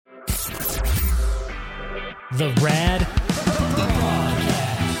The Rad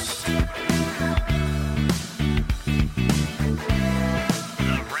Broadcast. The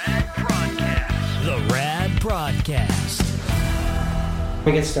Rad Broadcast. The Rad Broadcast. Before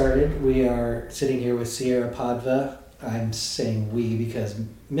we get started, we are sitting here with Sierra Padva. I'm saying we because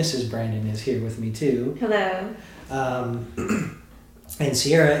Mrs. Brandon is here with me too. Hello. And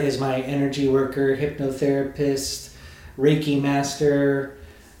Sierra is my energy worker, hypnotherapist, Reiki master.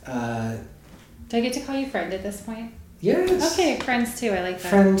 Do I get to call you friend at this point? Yes. Okay, friends too. I like that.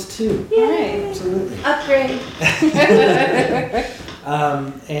 Friends too. All right. Absolutely. Upgrade.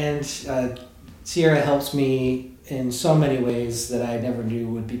 And Sierra helps me in so many ways that I never knew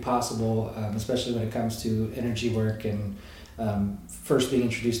would be possible, especially when it comes to energy work and first being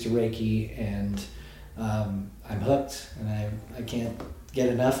introduced to Reiki. And I'm hooked, and I can't get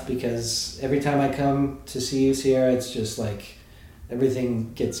enough because every time I come to see you, Sierra, it's just like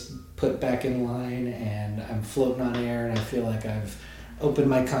everything gets put back in line and I'm floating on air, and I feel like I've opened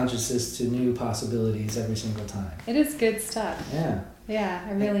my consciousness to new possibilities every single time. It is good stuff. Yeah. Yeah,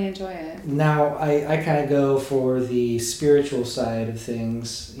 I really enjoy it. Now, I kind of go for the spiritual side of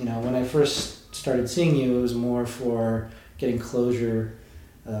things. You know, when I first started seeing you, it was more for getting closure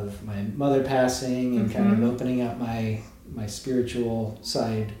of my mother passing and kind of opening up my spiritual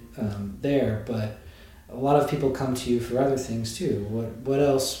side there. But a lot of people come to you for other things too. What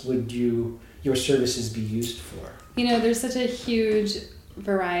else would your services be used for? You know, there's such a huge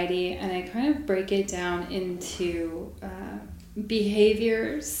variety, and I kind of break it down into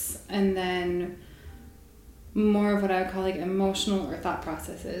behaviors and then more of what I would call like emotional or thought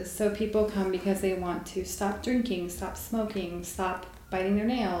processes. So people come because they want to stop drinking, stop smoking, stop biting their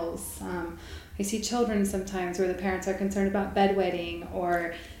nails. I see children sometimes where the parents are concerned about bedwetting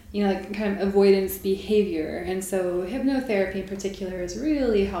or, you know, like kind of avoidance behavior. And so hypnotherapy in particular is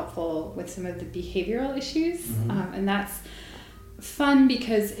really helpful with some of the behavioral issues. And that's fun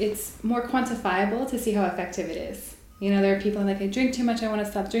because it's more quantifiable to see how effective it is. You know, there are people like, I drink too much, I want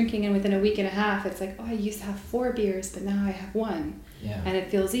to stop drinking, and within a week and a half, it's like, oh, I used to have 4 beers, but now I have 1. Yeah. And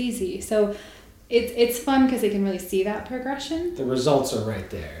it feels easy. So it's fun because they can really see that progression. The results are right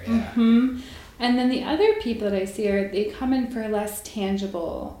there, yeah. And then the other people that I see they come in for less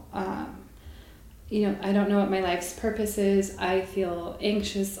tangible, you know, I don't know what my life's purpose is. I feel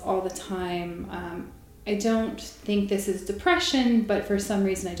anxious all the time. I don't think this is depression, but for some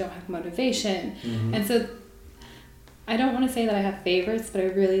reason I don't have motivation. And so I don't want to say that I have favorites, but I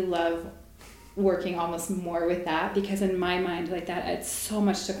really love working almost more with that because in my mind, like that adds so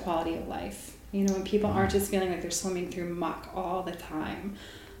much to quality of life. You know, when people aren't just feeling like they're swimming through muck all the time.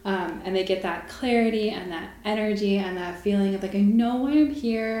 And they get that clarity and that energy and that feeling of like, I know why I'm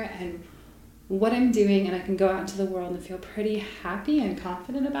here and what I'm doing, and I can go out into the world and feel pretty happy and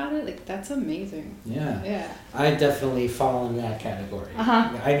confident about it. Like, that's amazing. Yeah. I definitely fall in that category.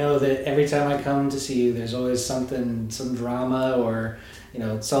 Uh-huh. I know that every time I come to see you, there's always some drama or, you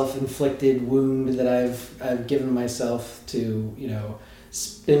know, self-inflicted wound that I've given myself to, you know,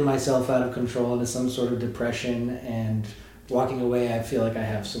 spin myself out of control into some sort of depression, and walking away, I feel like I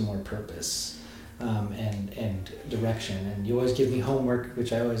have some more purpose and direction. And you always give me homework,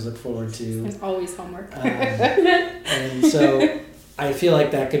 which I always look forward to. There's always homework. And so I feel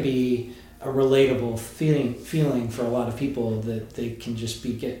like that could be a relatable feeling for a lot of people, that they can just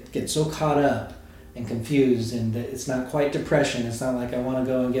get so caught up and confused, and that it's not quite depression. It's not like I want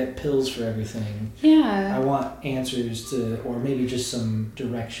to go and get pills for everything. Yeah. I want answers to, or maybe just some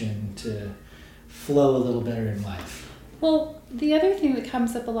direction to flow a little better in life. Well, the other thing that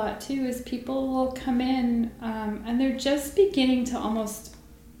comes up a lot too is people will come in and they're just beginning to almost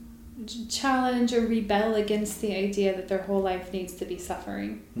challenge or rebel against the idea that their whole life needs to be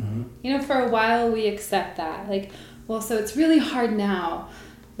suffering. You know, for a while we accept that. Like, well, so it's really hard now,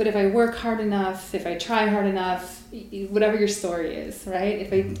 but if I work hard enough, if I try hard enough, whatever your story is, right?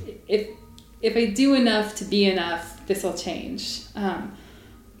 If I do enough to be enough, this will change.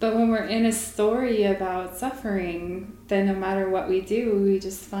 But when we're in a story about suffering, then no matter what we do, we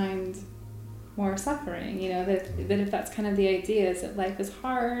just find more suffering. You know, that if that's kind of the idea, is that life is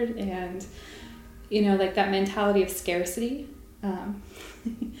hard, and, you know, like that mentality of scarcity.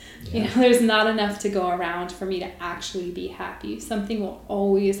 You know, there's not enough to go around for me to actually be happy. Something will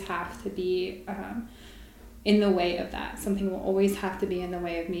always have to be in the way of that. Something will always have to be in the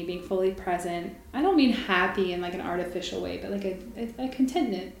way of me being fully present. I don't mean happy in like an artificial way, but like a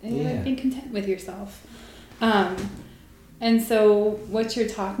contentment, and like being content with yourself. And so what you're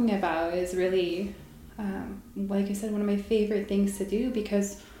talking about is really, like I said, one of my favorite things to do,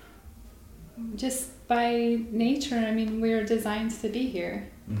 because just by nature, I mean, we're designed to be here,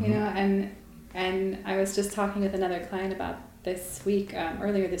 you know, and And I was just talking with another client about this week,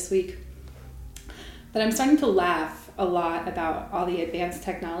 earlier this week, that I'm starting to laugh a lot about all the advanced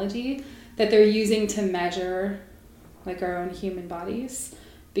technology that they're using to measure like our own human bodies,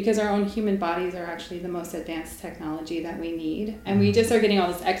 because our own human bodies are actually the most advanced technology that we need. And we just are getting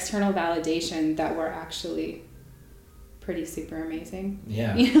all this external validation that we're actually pretty super amazing.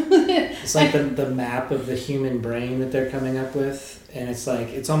 Yeah. You know? It's like the map of the human brain that they're coming up with. And it's like,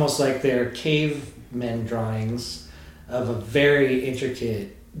 it's almost like they're cavemen drawings of a very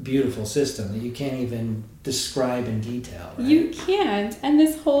intricate, beautiful system that you can't even describe in detail. Right? You can't. And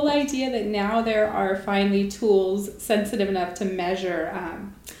this whole idea that now there are finally tools sensitive enough to measure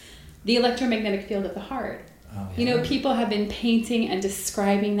the electromagnetic field of the heart. Oh, yeah. You know, people have been painting and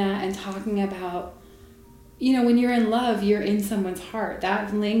describing that and talking about, you know, when you're in love, you're in someone's heart.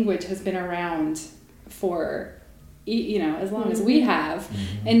 That language has been around for, you know, as long as we have.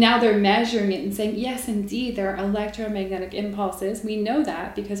 Mm-hmm. And now they're measuring it and saying, yes, indeed, there are electromagnetic impulses. We know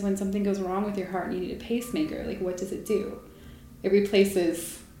that because when something goes wrong with your heart and you need a pacemaker, like, what does it do? It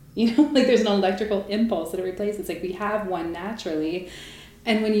replaces, you know, like there's an electrical impulse that it replaces. Like, we have one naturally.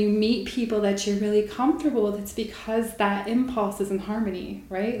 And when you meet people that you're really comfortable with, it's because that impulse is in harmony,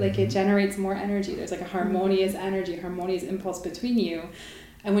 right? Like, it generates more energy. There's like a harmonious energy, harmonious impulse between you.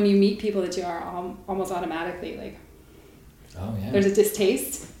 And when you meet people that you are almost automatically like, oh, yeah. there's a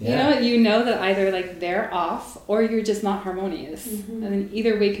distaste, Yeah. you know that either like they're off or you're just not harmonious. And then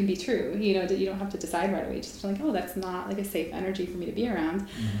either way can be true. You know, you don't have to decide right away. Just like, oh, that's not like a safe energy for me to be around.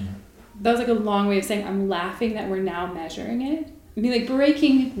 That was like a long way of saying I'm laughing that we're now measuring it. I mean, like,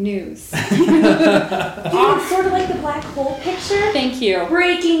 breaking news. Sort of like the black hole picture. Thank you.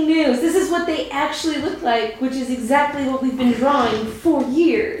 Breaking news. This is what they actually look like, which is exactly what we've been drawing for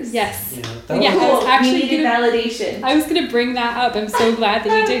years. Yes. Yeah, Yeah, I was actually we needed validation. I was going to bring that up. I'm so glad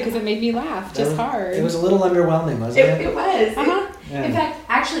that you did, because it made me laugh just hard. It was a little underwhelming, wasn't it? It was. Uh-huh. Yeah. In fact,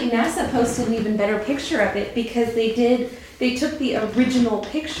 actually, NASA posted an even better picture of it because they took the original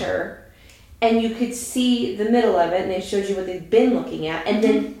picture and you could see the middle of it and they showed you what they'd been looking at. And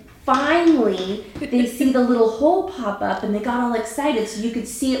then finally, they see the little hole pop up and they got all excited so you could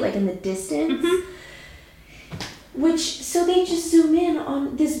see it like in the distance. So they just zoom in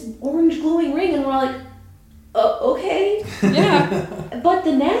on this orange glowing ring and we're all like, okay. Yeah. But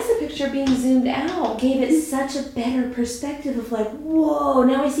the NASA picture being zoomed out gave it such a better perspective of like, whoa,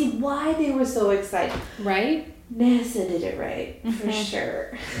 now I see why they were so excited. Right? NASA did it right, for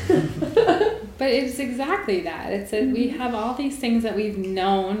sure. But it's exactly that. It's that we have all these things that we've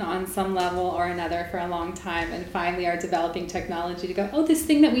known on some level or another for a long time, and finally are developing technology to go, oh, this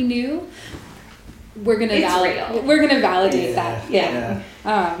thing that we knew, we're gonna validate that. Yeah.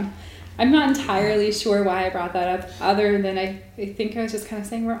 I'm not entirely sure why I brought that up, other than I think I was just kind of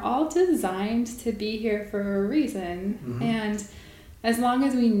saying we're all designed to be here for a reason, and as long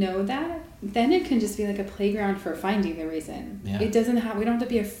as we know that, then it can just be like a playground for finding the reason. Yeah. We don't have to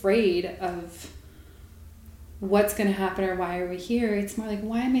be afraid of what's going to happen or why are we here. It's more like,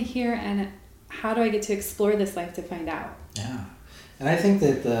 why am I here and how do I get to explore this life to find out? Yeah. And I think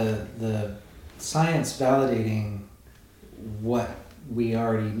that the science validating what we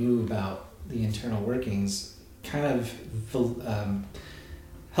already knew about the internal workings kind of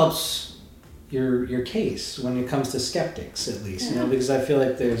helps your case when it comes to skeptics, at least, you know, because I feel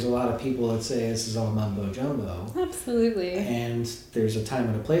like there's a lot of people that say this is all mumbo jumbo. Absolutely. And there's a time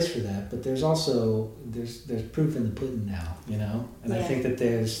and a place for that, but there's also there's proof in the pudding now, you know. And I think that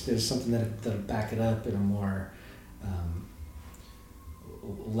there's something that'll back it up in a more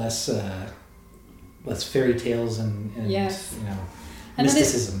less fairy tales and yes. you know, and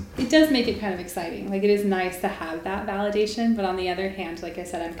mysticism. It does make it kind of exciting. Like, it is nice to have that validation, but on the other hand, like I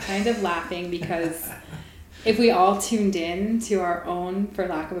said, I'm kind of laughing because if we all tuned in to our own, for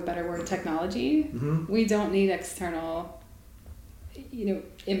lack of a better word, technology, we don't need external,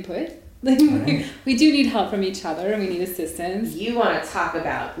 input. Like, right. we do need help from each other, and we need assistance. You want to talk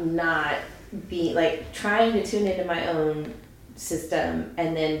about not being, like, trying to tune into my own system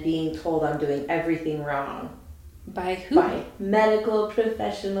and then being told I'm doing everything wrong. By who? By medical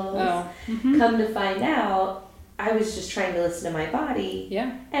professionals. Oh. Come to find out, I was just trying to listen to my body.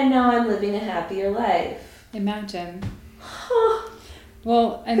 Yeah. And now I'm living a happier life. Imagine. Huh.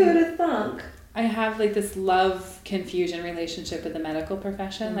 Well, and Who'd have thunk? I have like this love confusion relationship with the medical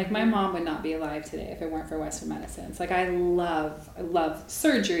profession. Like, my mom would not be alive today if it weren't for Western medicine. It's like I love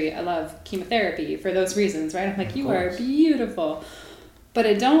surgery. I love chemotherapy for those reasons, right? I'm like, you are beautiful. But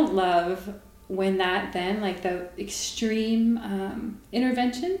I don't love when that then, like, the extreme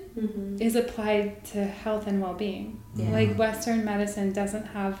intervention is applied to health and well-being. Yeah. Like, Western medicine doesn't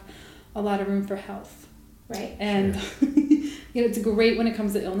have a lot of room for health. Right. And it's great when it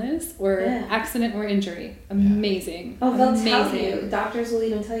comes to illness or accident or injury. Amazing. Oh, they'll tell you. Doctors will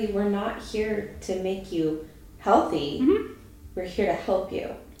even tell you, we're not here to make you healthy. Mm-hmm. We're here to help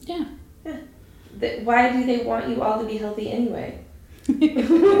you. Yeah. Why do they want you all to be healthy anyway? There's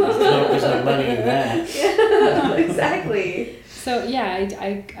no money in that. Yeah, exactly. So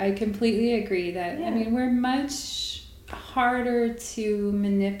I completely agree that we're much harder to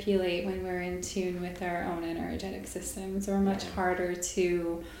manipulate when we're in tune with our own energetic systems. We're much harder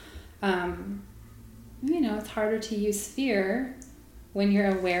to it's harder to use fear when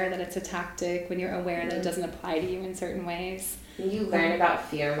you're aware that it's a tactic, when you're aware that it doesn't apply to you in certain ways. When you learn about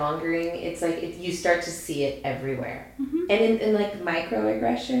fear mongering, it's like you start to see it everywhere. Mm-hmm. And in like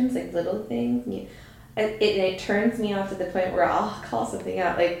microaggressions, like little things, it turns me off to the point where I'll call something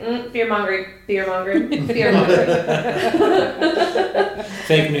out like fear mongering.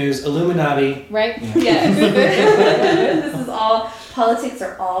 Fake news, Illuminati. Right? Yeah. Yes. This is all, politics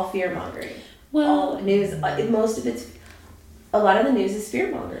are all fear mongering. Well, all news, a lot of the news is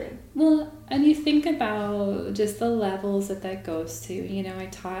fear mongering. Well, and you think about just the levels that goes to. I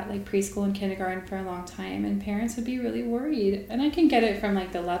taught like preschool and kindergarten for a long time, and parents would be really worried. And I can get it from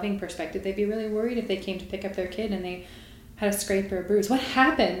like the loving perspective. They'd be really worried if they came to pick up their kid and they had a scrape or a bruise. What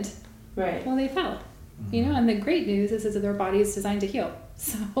happened? Right. Well, they fell. Mm-hmm. And the great news is that their body is designed to heal.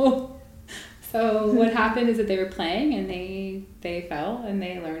 So what happened is that they were playing and they fell and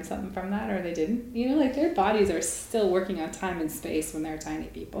they learned something from that, or they didn't. Like their bodies are still working on time and space when they're tiny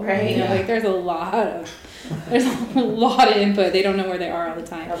people. Right. Like there's a lot of input. They don't know where they are all the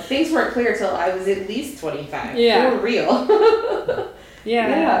time. Well, things weren't clear till I was at least 25. Yeah. For real.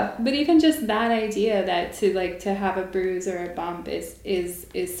 Yeah. But even just that idea that to have a bruise or a bump is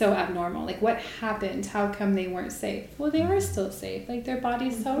so abnormal. Like what happened? How come they weren't safe? Well, they are still safe. Like their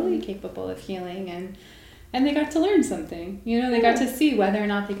body's totally capable of healing, and they got to learn something. They got to see whether or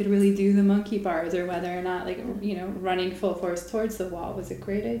not they could really do the monkey bars, or whether or not running full force towards the wall was a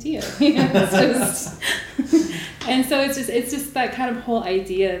great idea. It's just and so it's just that kind of whole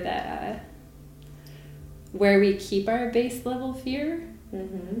idea that where we keep our base level fear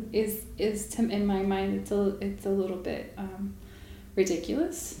is in my mind it's a little bit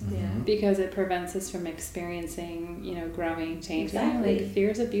ridiculous, because it prevents us from experiencing growing, changing. Exactly. Like fear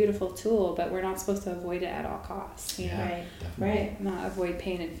is a beautiful tool, but we're not supposed to avoid it at all costs. Right. Not avoid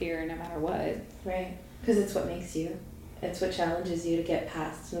pain and fear no matter what. Right. Because it's what makes you. It's what challenges you to get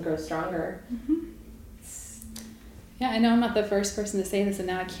past and grow stronger. Yeah, I know I'm not the first person to say this, and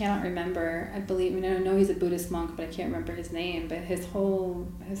now I cannot remember. I know he's a Buddhist monk, but I can't remember his name. But his whole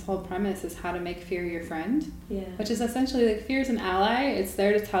premise is how to make fear your friend. Yeah. Which is essentially like fear is an ally. It's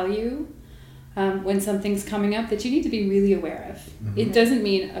there to tell you when something's coming up that you need to be really aware of. Mm-hmm. It doesn't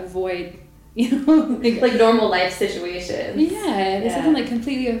mean avoid, like normal life situations. Yeah, this isn't like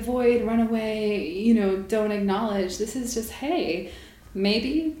completely avoid, run away, don't acknowledge. This is just, hey,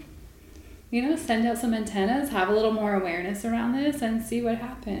 maybe. Send out some antennas, have a little more awareness around this, and see what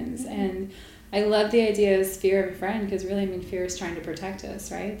happens. And I love the idea of fear of a friend, because really, fear is trying to protect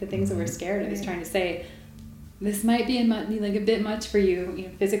us, right? The things that we're scared of is trying to say, this might be a bit much for you,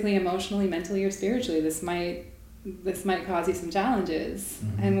 physically, emotionally, mentally, or spiritually. This might cause you some challenges.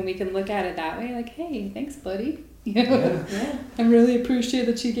 And when we can look at it that way, like, hey, thanks, buddy. I really appreciate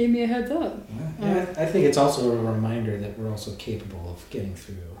that you gave me a heads up. I think it's also a reminder that we're also capable of getting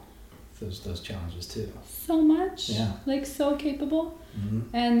through those challenges too. So much. Yeah. Like so capable.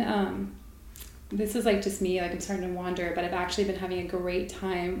 And this is like just me, like I'm starting to wander, but I've actually been having a great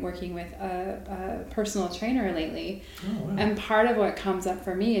time working with a personal trainer lately. Oh, wow. And part of what comes up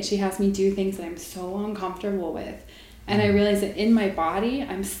for me is she has me do things that I'm so uncomfortable with. And I realize that in my body,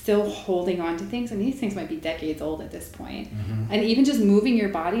 I'm still holding on to things. And these things might be decades old at this point. And even just moving your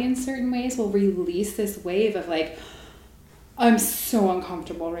body in certain ways will release this wave of like, I'm so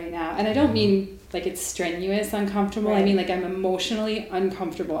uncomfortable right now. And I don't mean like it's strenuous uncomfortable. Right. I mean like I'm emotionally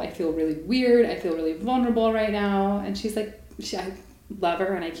uncomfortable. I feel really weird. I feel really vulnerable right now. And she's like, I love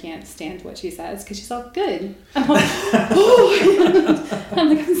her and I can't stand what she says because she's all good. I'm like, oh.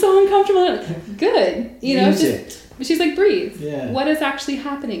 I'm so uncomfortable. I'm like, good. She's like, breathe. Yeah. What is actually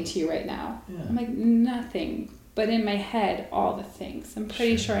happening to you right now? Yeah. I'm like, nothing. But in my head, all the things. I'm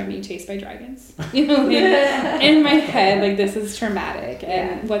pretty sure I'm being chased by dragons. In my head, like this is traumatic.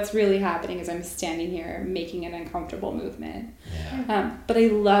 And what's really happening is I'm standing here making an uncomfortable movement. Yeah. But I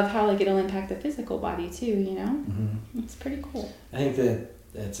love how like it'll impact the physical body too, It's pretty cool. I think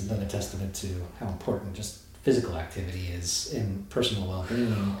that's another testament to how important just physical activity is in personal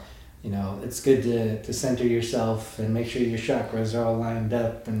well-being. it's good to center yourself and make sure your chakras are all lined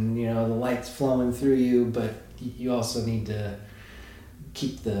up and, the light's flowing through you, but you also need to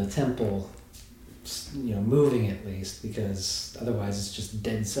keep the temple, moving at least, because otherwise it's just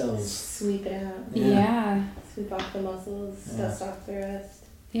dead cells. Sweep it out. Yeah. Sweep off the muscles, dust off the rest.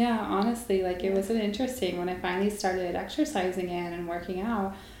 Yeah, honestly, like it was interesting when I finally started exercising in and working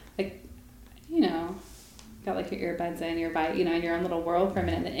out, like, got like your earbuds in, you're in your own little world for a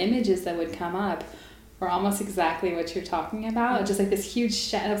minute, and the images that would come up were almost exactly what you're talking about. Just like this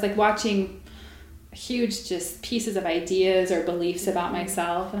huge I was like watching huge just pieces of ideas or beliefs about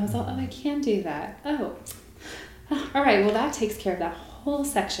myself, and I was like, oh, I can do that. Oh, all right, well that takes care of that whole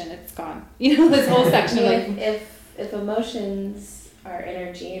section. It's gone. This whole section. If emotions are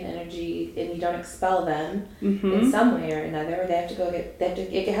energy and you don't expel them in some way or another,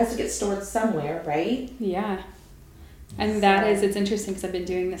 it has to get stored somewhere, right? Yeah. And it's interesting because I've been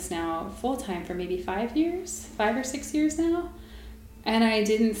doing this now full time for maybe 5 or 6 years now, and I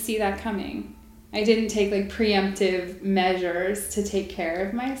didn't see that coming. I didn't take like preemptive measures to take care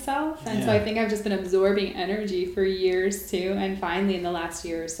of myself, and so I think I've just been absorbing energy for years too, and finally in the last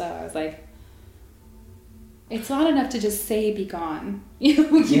year or so I was like, it's not enough to just say be gone.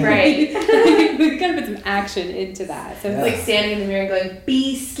 Right. We gotta put some action into that. So it's like standing in the mirror going,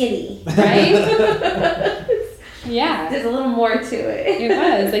 be skinny. Right? Yeah. There's a little more to it. It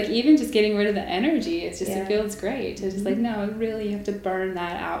was. Like even just getting rid of the energy, it feels great. It's just like, no, really you have to burn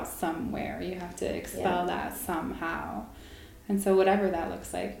that out somewhere. You have to expel that somehow. And so whatever that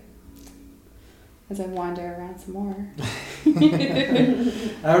looks like, as I wander around some more.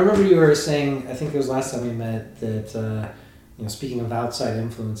 I remember you were saying, I think it was last time we met, that speaking of outside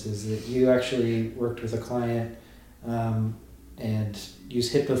influences, that you actually worked with a client and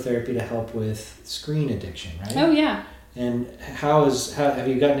used hypnotherapy to help with screen addiction, right? Oh yeah. And have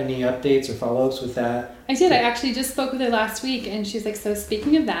you gotten any updates or follow-ups with that? I did. I actually just spoke with her last week, and she's like, so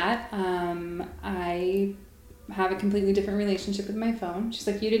speaking of that, I have a completely different relationship with my phone. She's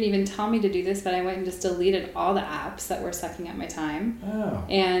like, you didn't even tell me to do this, but I went and just deleted all the apps that were sucking up my time. Oh.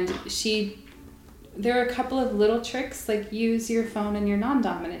 And there are a couple of little tricks, like use your phone in your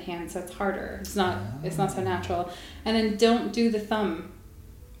non-dominant hand so it's harder. It's not so natural. And then don't do the thumb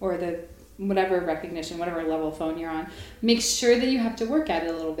or the whatever recognition, whatever level phone you're on. Make sure that you have to work at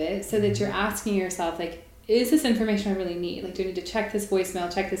it a little bit so that you're asking yourself, like, is this information I really need? Like, do I need to check this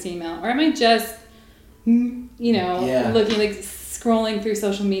voicemail, check this email, or am I just looking, like scrolling through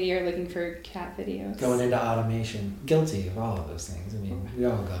social media or looking for cat videos. Going into automation. Guilty of all of those things. I mean, we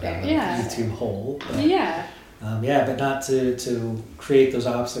all go down the YouTube hole. But, but not to create those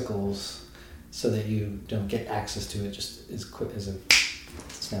obstacles so that you don't get access to it just as quick as a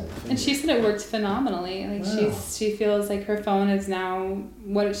snap of a finger. And she said it worked phenomenally. Like she feels like her phone is now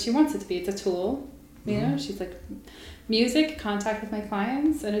what she wants it to be. It's a tool. She's like, music, contact with my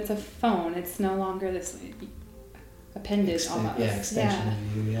clients, and it's a phone. It's no longer this appendage almost. Yeah, extension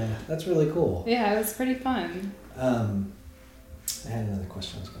of you. Yeah, that's really cool. Yeah, it was pretty fun. I had another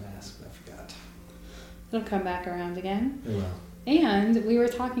question I was going to ask, but I forgot. It'll come back around again. It will. And we were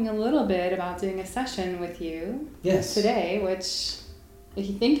talking a little bit about doing a session with you today, which, if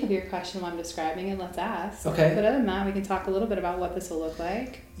you think of your question while I'm describing it, let's ask. Okay. But other than that, we can talk a little bit about what this will look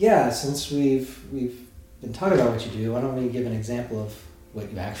like. Yeah, since we've been talking about what you do, why don't we give an example of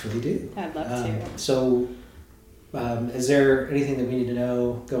what you actually do? I'd love to. So, is there anything that we need to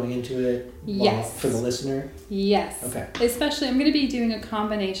know going into it? Yes. For the listener? Yes. Okay. Especially, I'm going to be doing a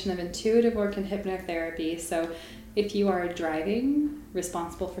combination of intuitive work and hypnotherapy. So if you are driving,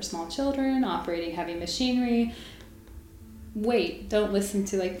 responsible for small children, operating heavy machinery, don't listen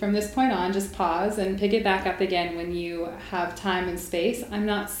to, from this point on, just pause and pick it back up again when you have time and space. I'm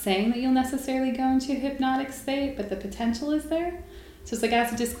not saying that you'll necessarily go into a hypnotic state, but the potential is there. So it's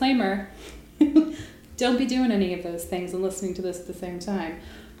as a disclaimer, don't be doing any of those things and listening to this at the same time.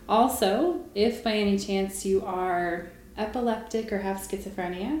 Also, if by any chance you are epileptic or have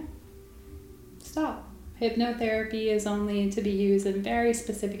schizophrenia, stop. Hypnotherapy is only to be used in very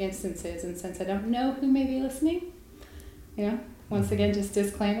specific instances, and since I don't know who may be listening, once again, just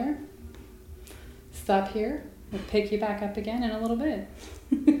disclaimer, stop here. We'll pick you back up again in a little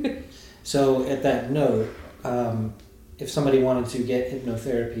bit. So at that note, if somebody wanted to get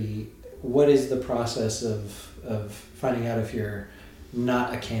hypnotherapy, what is the process of finding out if you're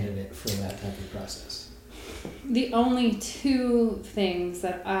not a candidate for that type of process? The only two things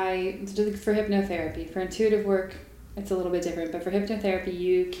that for hypnotherapy, for intuitive work, it's a little bit different, but for hypnotherapy,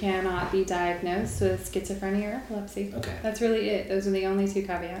 you cannot be diagnosed with schizophrenia or epilepsy. Okay. That's really it. Those are the only two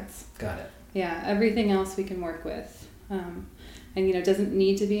caveats. Got it. Yeah, everything else we can work with. And, it doesn't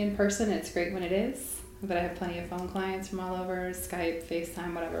need to be in person. It's great when it is. But I have plenty of phone clients from all over, Skype,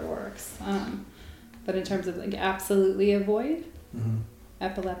 FaceTime, whatever works. But in terms of absolutely avoid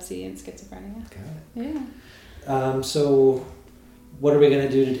epilepsy and schizophrenia. Got it. Yeah. So what are we going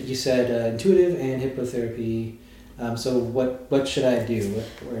to do? You said intuitive and hypnotherapy. So what should I do?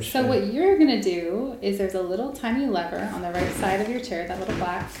 What you're going to do is there's a little tiny lever on the right side of your chair, that little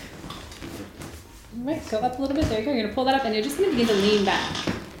black. Right, go up a little bit. There you go. You're going to pull that up and you're just going to begin to lean back.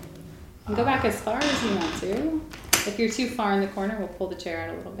 And go back as far as you want to. If you're too far in the corner, we'll pull the chair out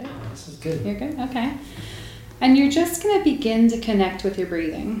a little bit. This is good. You're good? Okay. And you're just going to begin to connect with your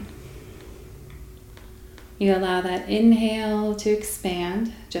breathing. You allow that inhale to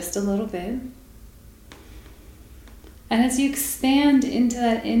expand just a little bit. And as you expand into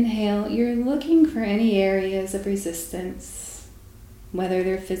that inhale, you're looking for any areas of resistance, whether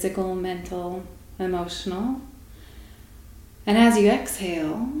they're physical, mental, emotional. And as you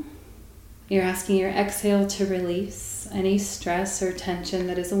exhale, you're asking your exhale to release any stress or tension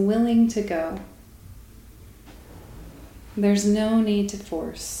that is willing to go. There's no need to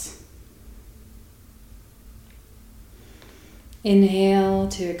force. Inhale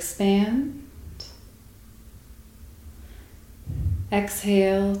to expand.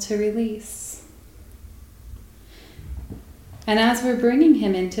 Exhale to release. And as we're bringing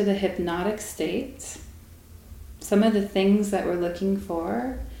him into the hypnotic state, some of the things that we're looking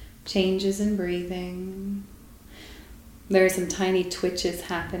for, changes in breathing. There are some tiny twitches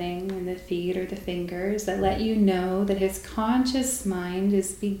happening in the feet or the fingers that let you know that his conscious mind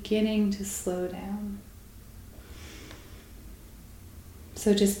is beginning to slow down.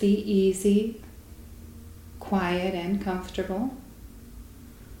 So just be easy, quiet, and comfortable.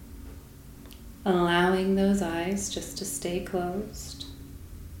 Allowing those eyes just to stay closed.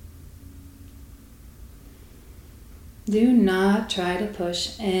 Do not try to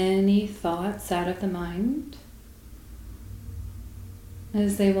push any thoughts out of the mind,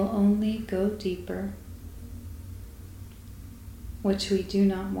 as they will only go deeper, which we do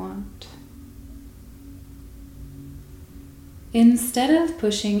not want. Instead of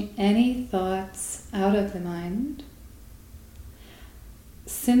pushing any thoughts out of the mind,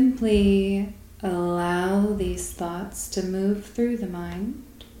 simply allow these thoughts to move through the mind,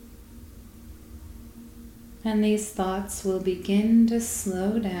 and these thoughts will begin to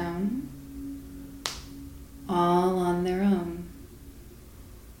slow down all on their own.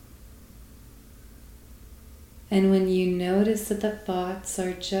 And when you notice that the thoughts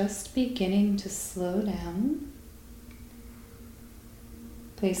are just beginning to slow down,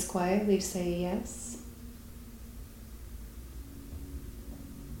 please quietly say yes.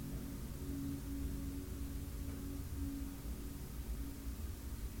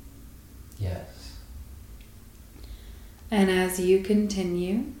 Yes. And as you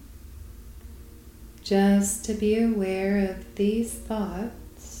continue, just to be aware of these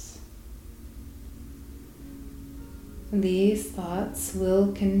thoughts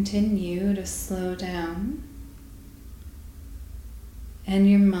will continue to slow down, and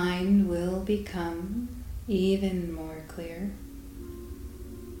your mind will become even more clear.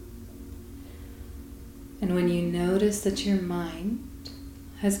 And when you notice that your mind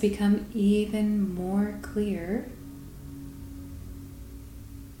has become even more clear,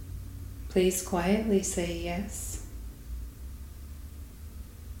 please quietly say yes.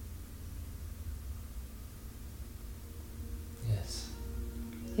 Yes.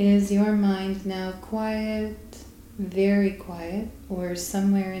 Is your mind now quiet, very quiet, or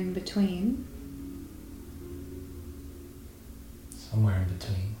somewhere in between? Somewhere in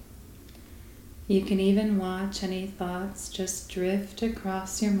between. You can even watch any thoughts just drift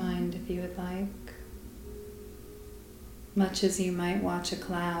across your mind if you would like. Much as you might watch a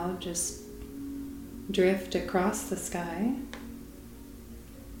cloud just drift across the sky.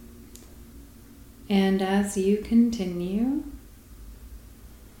 And as you continue,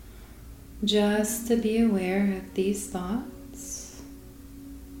 just to be aware of these thoughts.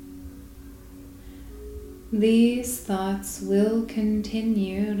 These thoughts will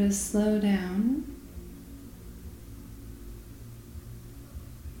continue to slow down,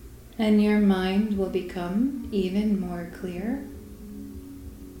 and your mind will become even more clear.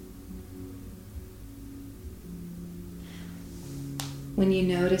 When you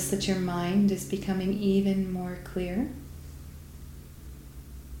notice that your mind is becoming even more clear,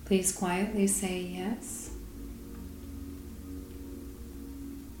 please quietly say yes.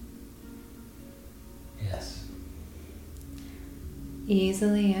 Yes.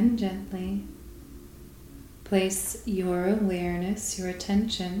 Easily and gently place your awareness, your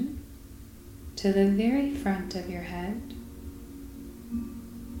attention, to the very front of your head,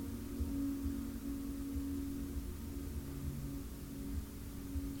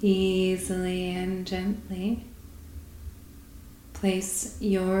 Easily and gently place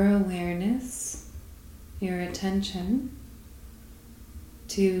your awareness, your attention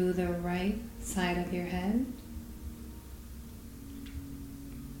to the right side of your head.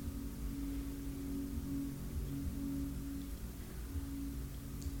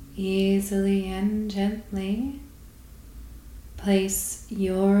 Easily and gently place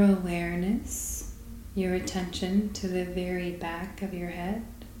your awareness, your attention to the very back of your head.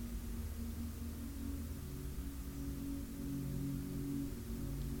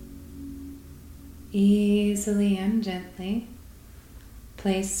 Easily and gently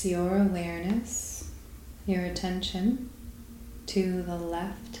place your awareness, your attention to the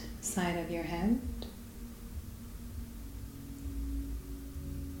left side of your head.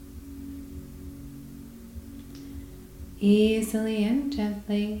 Easily and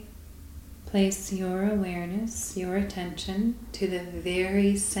gently place your awareness, your attention to the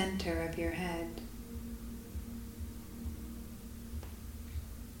very center of your head.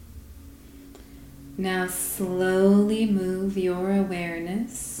 Now slowly move your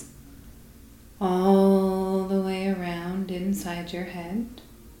awareness all the way around inside your head.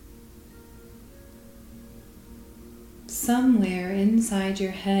 Somewhere inside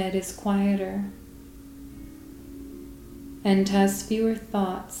your head is quieter and has fewer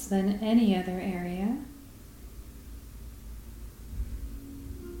thoughts than any other area.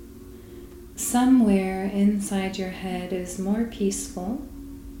 Somewhere inside your head is more peaceful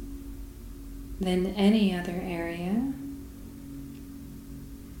than any other area.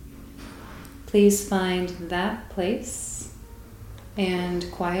 Please find that place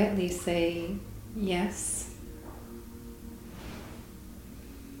and quietly say yes.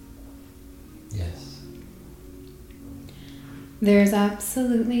 Yes. There's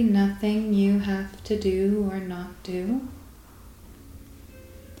absolutely nothing you have to do or not do.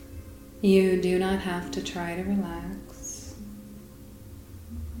 You do not have to try to relax.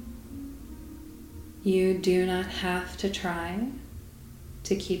 You do not have to try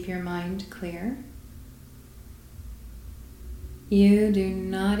to keep your mind clear. You do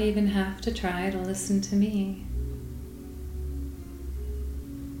not even have to try to listen to me.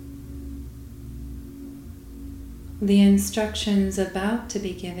 The instructions about to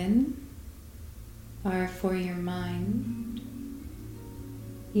be given are for your mind,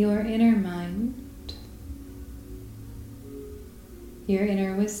 your inner mind, your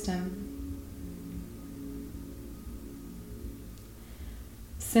inner wisdom.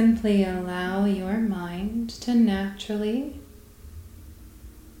 Simply allow your mind to naturally,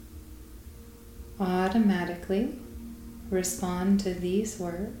 automatically respond to these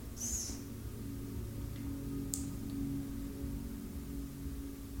words.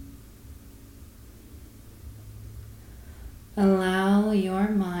 Allow your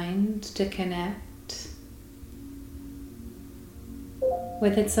mind to connect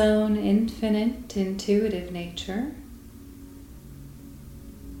with its own infinite, intuitive nature,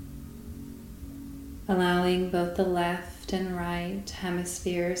 allowing both the left and right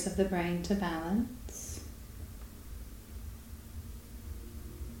hemispheres of the brain to balance,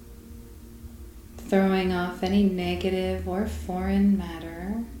 throwing off any negative or foreign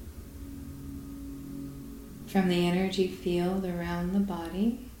matter from the energy field around the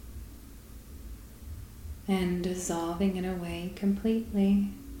body and dissolving it away completely.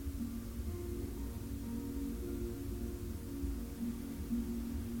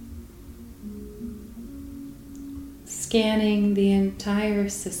 Scanning the entire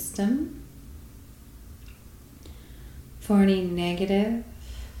system for any negative,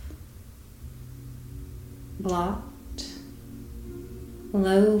 blocked,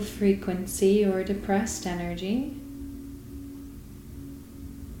 low frequency or depressed energy,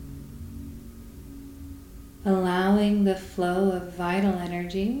 allowing the flow of vital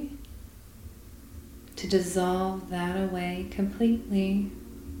energy to dissolve that away completely.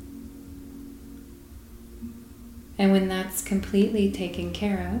 And when that's completely taken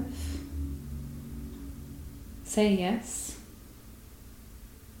care of, say yes.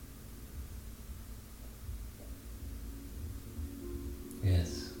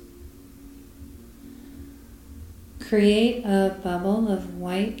 Yes. Create a bubble of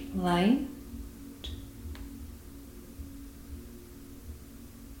white light.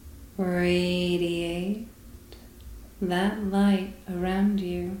 Radiate that light around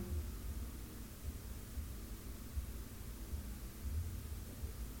you.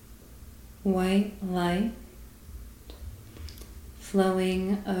 White light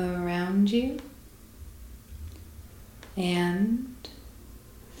flowing around you and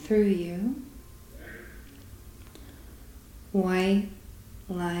through you. White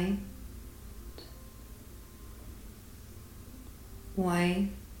light, white,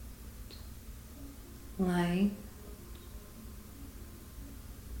 light,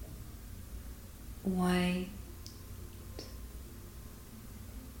 white,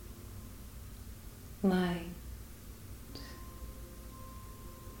 light.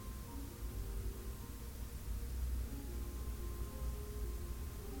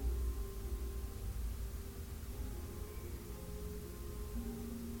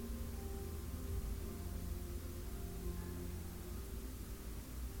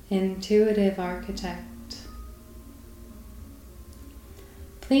 Intuitive architect,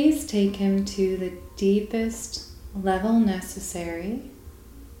 please take him to the deepest level necessary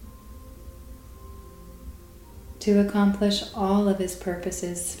to accomplish all of his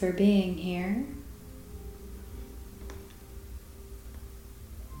purposes for being here.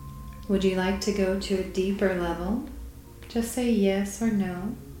 Would you like to go to a deeper level? Just say yes or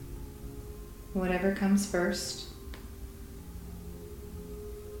no, whatever comes first.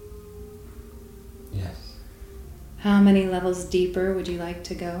 Yes. How many levels deeper would you like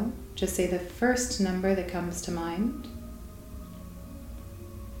to go? Just say the first number that comes to mind.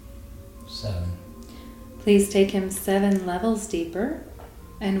 7. Please take him 7 levels deeper,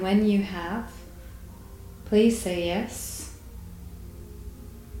 and when you have, please say yes.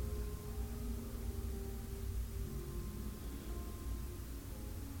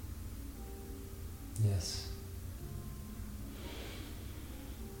 Yes.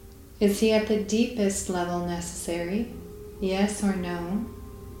 Is he at the deepest level necessary? Yes or no?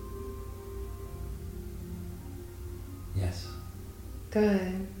 Yes.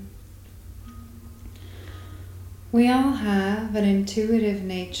 Good. We all have an intuitive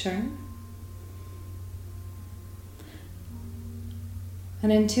nature, an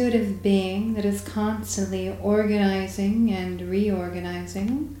intuitive being that is constantly organizing and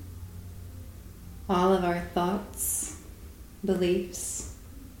reorganizing all of our thoughts, beliefs,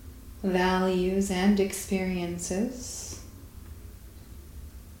 values, and experiences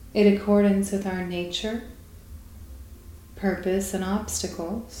in accordance with our nature, purpose, and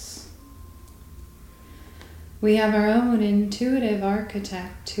obstacles. We have our own intuitive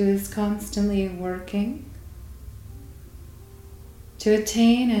architect who is constantly working to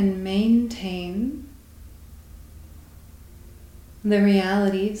attain and maintain the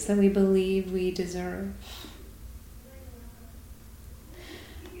realities that we believe we deserve.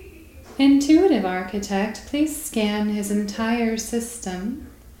 Intuitive architect, please scan his entire system.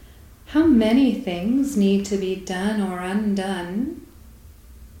 How many things need to be done or undone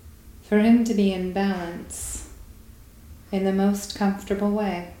for him to be in balance in the most comfortable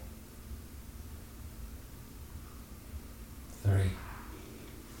way? 3.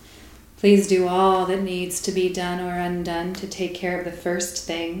 Please do all that needs to be done or undone to take care of the first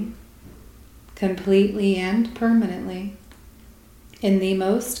thing, completely and permanently, in the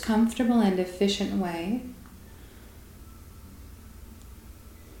most comfortable and efficient way.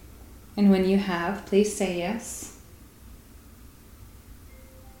 And when you have, please say yes.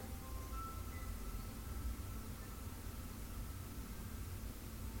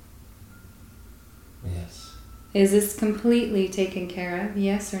 Yes. Is this completely taken care of?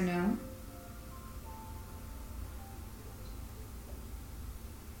 Yes or no?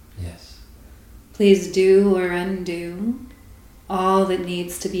 Yes. Please do or undo all that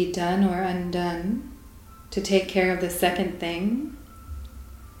needs to be done or undone to take care of the second thing,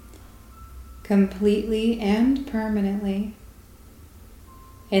 completely and permanently,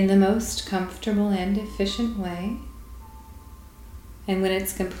 in the most comfortable and efficient way. And when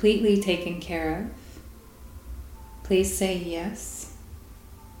it's completely taken care of, please say yes.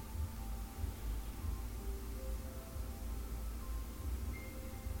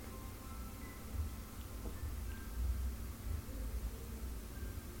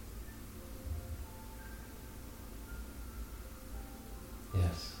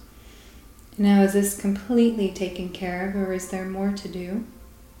 Yes. Now, is this completely taken care of, or is there more to do?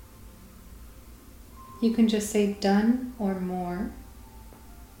 You can just say done or more.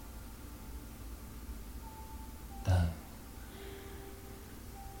 Done.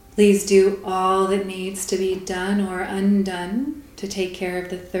 Please do all that needs to be done or undone to take care of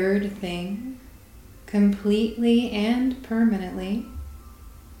the third thing, completely and permanently,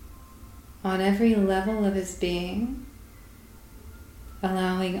 on every level of his being,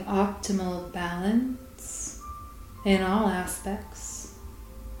 allowing optimal balance in all aspects.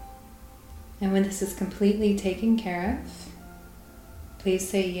 And when this is completely taken care of, please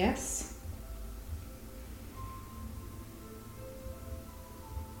say yes.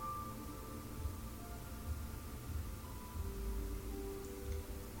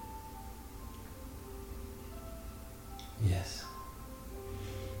 Yes.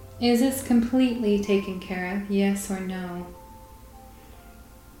 Is this completely taken care of? Yes or no?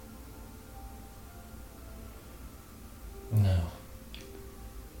 No.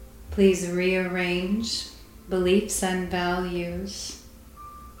 Please rearrange beliefs and values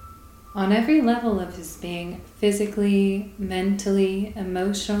on every level of his being, physically, mentally,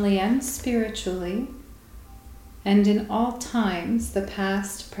 emotionally, and spiritually, and in all times, the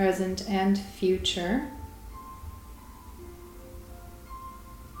past, present, and future.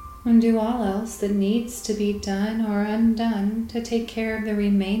 And do all else that needs to be done or undone to take care of the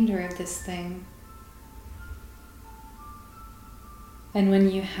remainder of this thing. And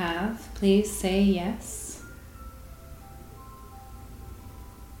when you have, please say yes.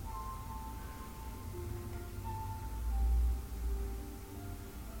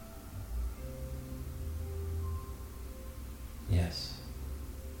 Yes.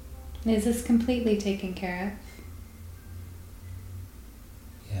 Is this completely taken care of?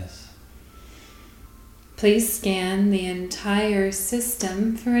 Yes. Please scan the entire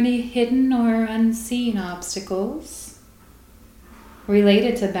system for any hidden or unseen obstacles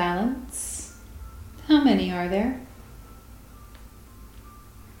related to balance. How many are there?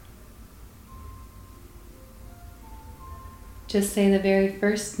 Just say the very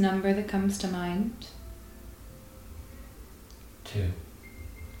first number that comes to mind. 2.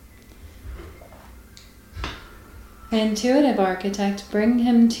 Intuitive architect, bring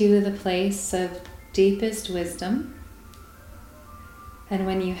him to the place of deepest wisdom. And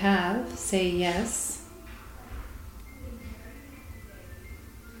when you have, say yes.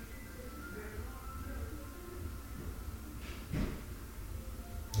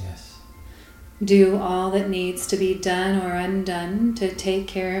 Yes. Do all that needs to be done or undone to take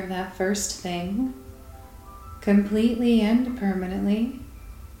care of that first thing, completely and permanently,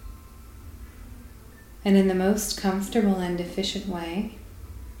 and in the most comfortable and efficient way.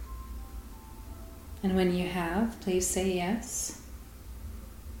 And when you have, please say yes.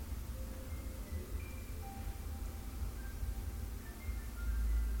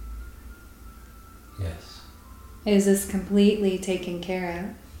 Yes. Is this completely taken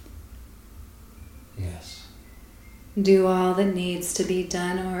care of? Yes. Do all that needs to be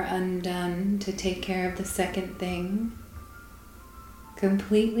done or undone to take care of the second thing,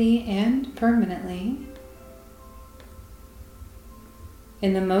 completely and permanently,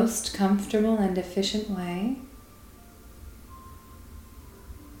 in the most comfortable and efficient way,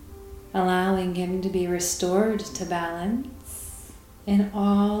 allowing him to be restored to balance in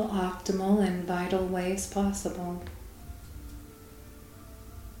all optimal and vital ways possible.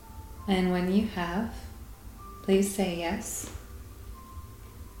 And when you have, please say yes.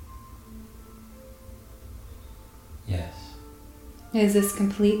 Yes. Is this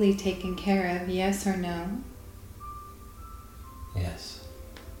completely taken care of, yes or no? Yes.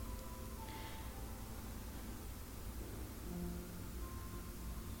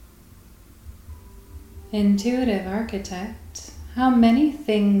 Intuitive architect, how many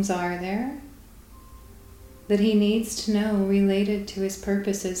things are there that he needs to know related to his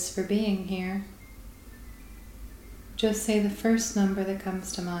purposes for being here? Just say the first number that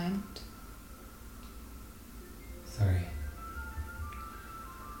comes to mind. 3.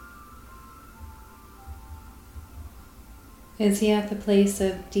 Is he at the place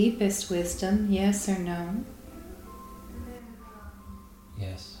of deepest wisdom, yes or no?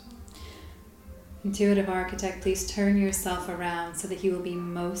 Yes. Intuitive architect, please turn yourself around so that he will be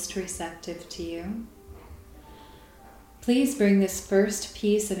most receptive to you. Please bring this first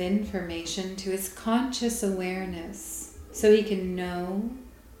piece of information to his conscious awareness so he can know,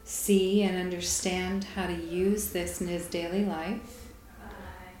 see, and understand how to use this in his daily life.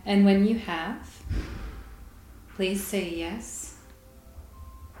 And when you have, please say yes.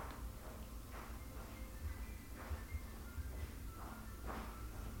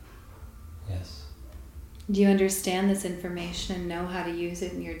 Yes. Do you understand this information and know how to use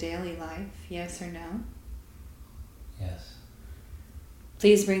it in your daily life? Yes or no? Yes.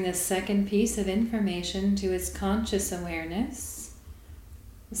 Please bring this second piece of information to his conscious awareness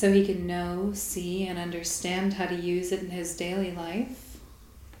so he can know, see, and understand how to use it in his daily life.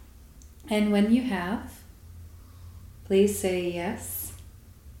 And when you have, please say yes.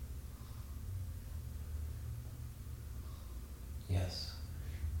 Yes.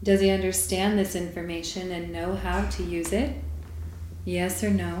 Does he understand this information and know how to use it? Yes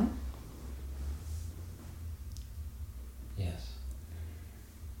or no? Yes.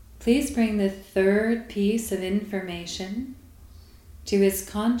 Please bring the third piece of information to his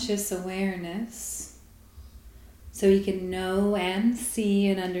conscious awareness so he can know and see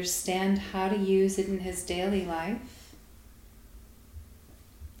and understand how to use it in his daily life.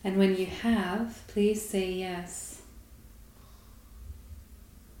 And when you have, please say yes.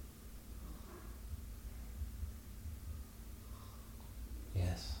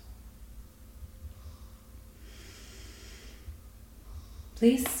 Yes.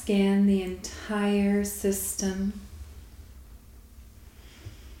 Please scan the entire system,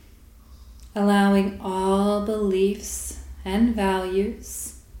 allowing all beliefs and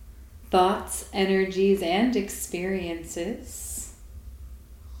values, thoughts, energies, and experiences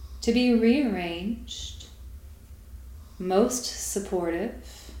to be rearranged, most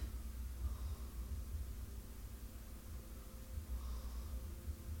supportive,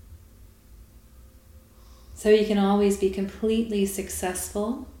 so you can always be completely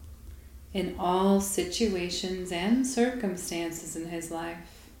successful in all situations and circumstances in his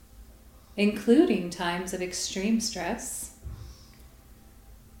life, including times of extreme stress.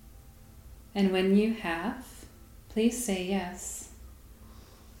 And when you have, please say yes.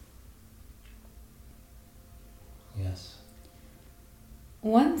 Yes.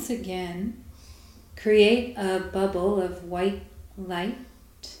 Once again, create a bubble of white light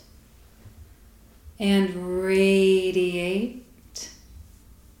and radiate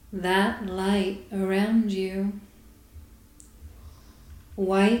that light around you.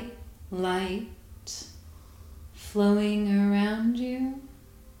 White light flowing around you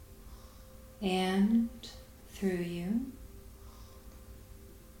and through you.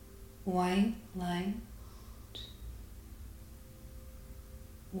 White light,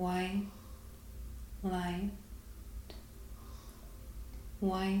 white light,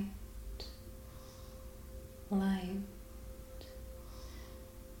 white light.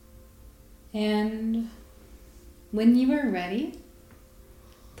 And when you are ready,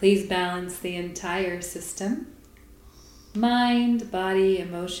 please balance the entire system, mind, body,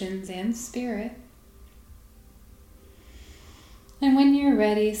 emotions, and spirit. And when you're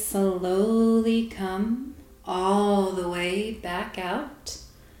ready, slowly come all the way back out,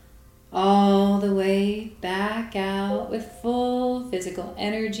 all the way back out with full physical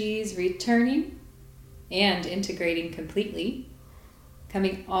energies returning and integrating completely.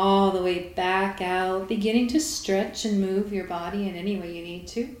 Coming all the way back out, beginning to stretch and move your body in any way you need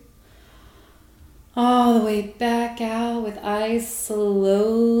to. All the way back out with eyes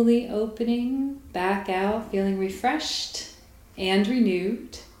slowly opening, back out feeling refreshed and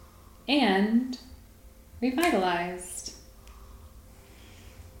renewed and revitalized.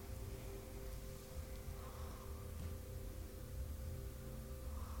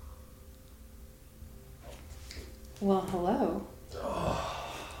 Well, hello.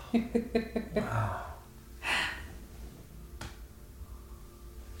 Wow.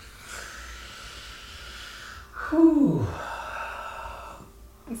 Whew.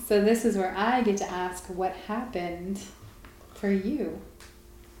 So this is where I get to ask what happened for you.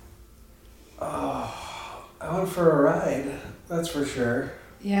 Oh, I went for a ride, that's for sure.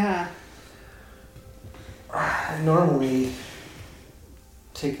 Yeah. I don't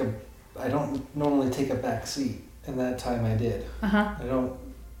normally take a back seat, and that time I did. Uh-huh.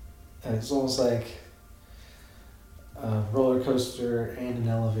 And it's almost like a roller coaster and an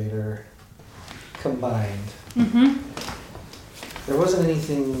elevator combined. Mm-hmm. There wasn't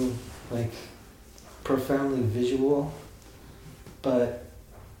anything like profoundly visual, but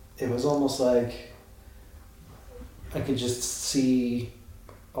it was almost like I could just see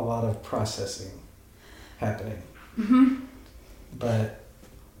a lot of processing happening. Mm-hmm. But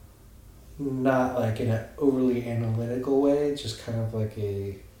not like in an overly analytical way, just kind of like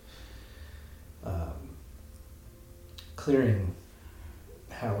a clearing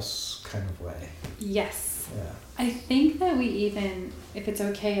house kind of way. Yes. Yeah. I think that we even, if it's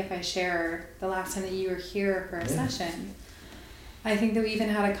okay if I share the last time that you were here for a session, I think that we even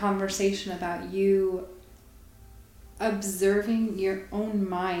had a conversation about you observing your own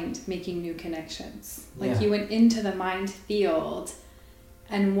mind making new connections. Like you went into the mind field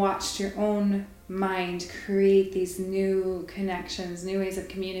and watched your own mind create these new connections, new ways of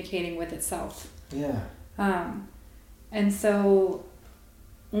communicating with itself. Yeah. And so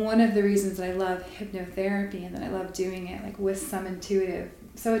one of the reasons that I love hypnotherapy and that I love doing it like with some intuitive,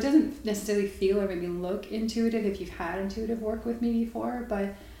 so it doesn't necessarily feel or maybe look intuitive if you've had intuitive work with me before,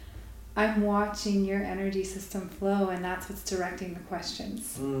 but I'm watching your energy system flow and that's what's directing the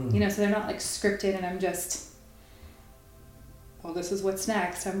questions. You know, so they're not like scripted and I'm just, well, this is what's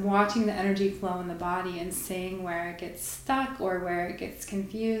next. I'm watching the energy flow in the body and seeing where it gets stuck or where it gets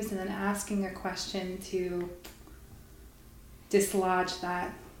confused and then asking a question to dislodge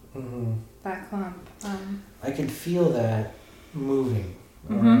that that clump. I can feel that moving.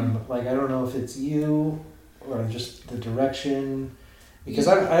 Like I don't know if it's you or just the direction, Because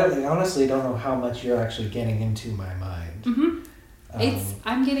I honestly don't know how much you're actually getting into my mind.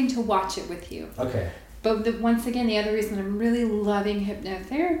 I'm getting to watch it with you. Okay. But once again, the other reason I'm really loving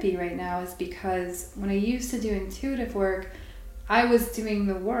hypnotherapy right now is because when I used to do intuitive work, I was doing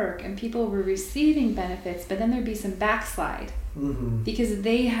the work and people were receiving benefits, but then there'd be some backslide because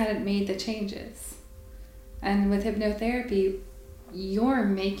they hadn't made the changes. And with hypnotherapy, you're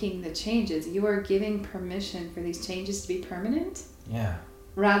making the changes. You are giving permission for these changes to be permanent. Yeah.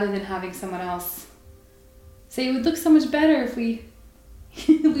 Rather than having someone else say it would look so much better if we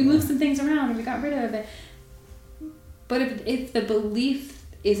moved some things around and we got rid of it. But if the belief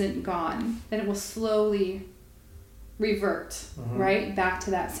isn't gone, then it will slowly revert right back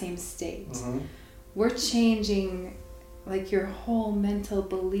to that same state. We're changing like your whole mental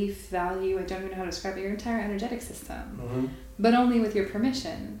belief value. I don't even know how to describe it. Your entire energetic system, but only with your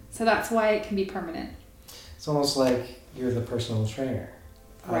permission. So that's why it can be permanent. It's almost like you're the personal trainer.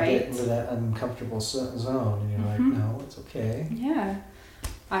 Right. I get into that uncomfortable zone, and you're like, no, it's okay. Yeah.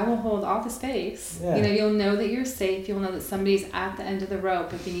 I will hold all the space. Yeah. You'll know that you're safe. You'll know that somebody's at the end of the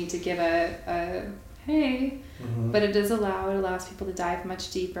rope if you need to give a hey. But it allows people to dive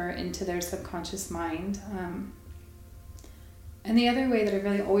much deeper into their subconscious mind. And the other way that I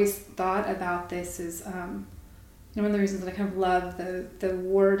really always thought about this is, one of the reasons that I kind of love the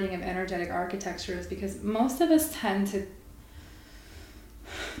wording of energetic architecture is because most of us tend to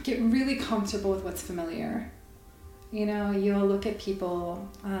get really comfortable with what's familiar. You'll look at people,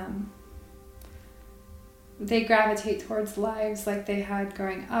 they gravitate towards lives like they had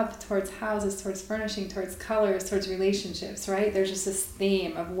growing up, towards houses, towards furnishing, towards colors, towards relationships, right? There's just this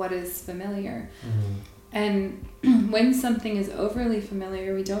theme of what is familiar. And when something is overly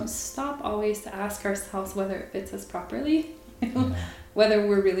familiar, we don't stop always to ask ourselves whether it fits us properly, whether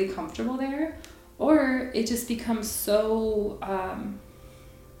we're really comfortable there, or it just becomes so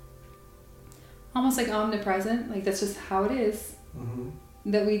almost like omnipresent, like that's just how it is,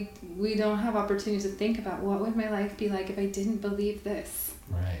 that we don't have opportunities to think about what would my life be like if I didn't believe this,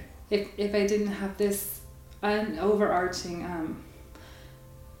 right? If I didn't have this overarching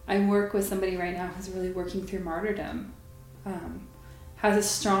I work with somebody right now who's really working through martyrdom, has a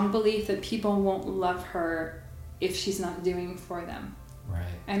strong belief that people won't love her if she's not doing for them, right?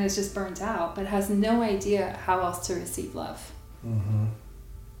 And is just burnt out, but has no idea how else to receive love.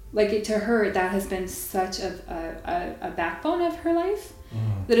 Like to her, that has been such a backbone of her life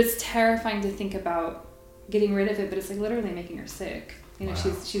that it's terrifying to think about getting rid of it. But it's like literally making her sick. Wow.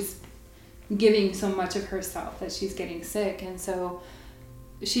 She's giving so much of herself that she's getting sick, and so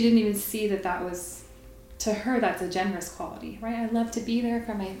she didn't even see that was, to her, that's a generous quality, right? I love to be there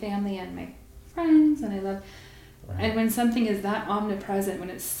for my family and my friends, and I love. Right. And when something is that omnipresent,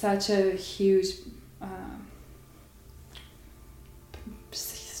 when it's such a huge.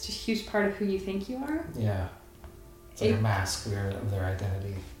 Just a huge part of who you think you are. Yeah. It's like a mask of their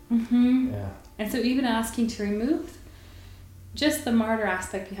identity. Yeah. And so even asking to remove just the martyr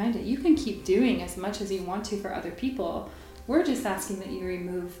aspect behind it, you can keep doing as much as you want to for other people. We're just asking that you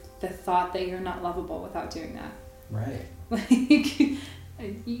remove the thought that you're not lovable without doing that. Right.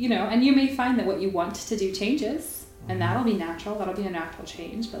 And you may find that what you want to do changes, and that'll be natural. That'll be a natural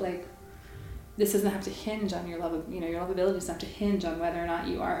change, but like, this doesn't have to hinge on your love of, your lovability doesn't have to hinge on whether or not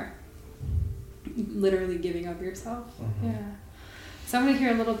you are literally giving up yourself. Yeah. So I'm going to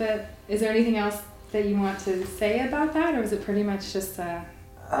hear a little bit. Is there anything else that you want to say about that, or was it pretty much just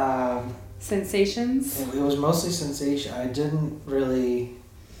sensations? It was mostly sensation. I didn't really,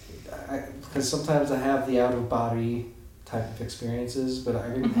 because sometimes I have the out of body type of experiences, but I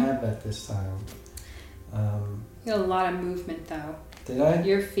didn't have that this time. You had a lot of movement though. Did I?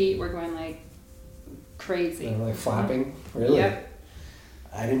 Your feet were going like crazy. They were like flapping? Really? Yep.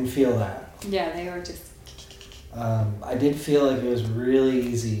 I didn't feel that. Yeah, they were just... I did feel like it was really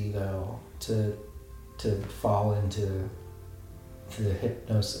easy, though, to fall into the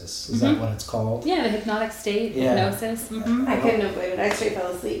hypnosis. Is that what it's called? Yeah, the hypnotic state, hypnosis. I couldn't avoid it. I straight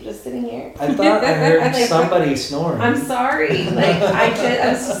fell asleep just sitting here. I thought I heard somebody snoring. I'm sorry.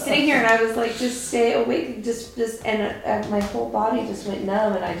 I was just sitting here and I was like, just stay awake. Just and my whole body just went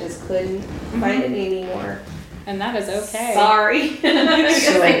numb and I just couldn't find it anymore. And that is okay. Sorry. Because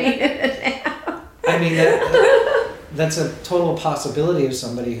I needed it now. I mean, that's a total possibility of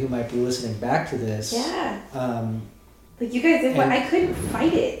somebody who might be listening back to this. Yeah. Like you guys, I couldn't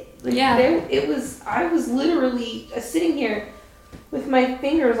fight it. Like, I was literally sitting here with my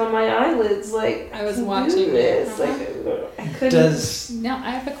fingers on my eyelids, like I was watching this. Like I couldn't. Now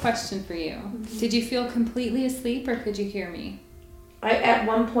I have a question for you. Did you feel completely asleep, or could you hear me? At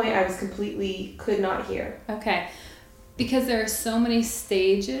one point I was could not hear. Okay. Because there are so many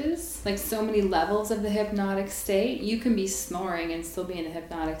stages, like so many levels of the hypnotic state. You can be snoring and still be in the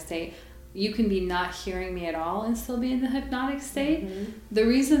hypnotic state. You can be not hearing me at all and still be in the hypnotic state. Mm-hmm. The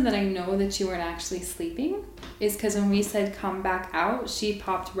reason that I know that you weren't actually sleeping is because when we said come back out, she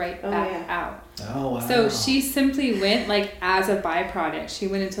popped right back out. Oh, wow. So she simply went like as a byproduct. She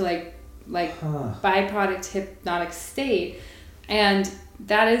went into like byproduct hypnotic state. And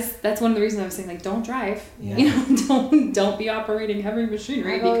that's one of the reasons I was saying, like, don't drive. Yeah. You know, don't be operating heavy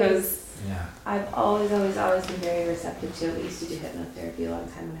machinery because I've always been very receptive to it. We used to do hypnotherapy a long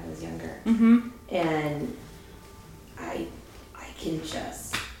time when I was younger. Mm-hmm. And I can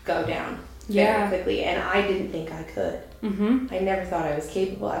just go down Yeah. very quickly. And I didn't think I could. Mm-hmm. I never thought I was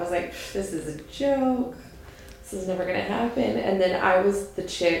capable. I was like, this is a joke. This is never going to happen. And then I was the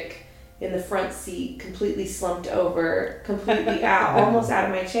chick in the front seat, completely slumped over, completely almost out of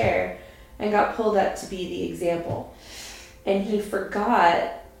my chair, and got pulled up to be the example. And he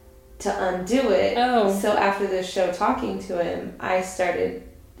forgot to undo it. Oh. So after the show, talking to him, I started,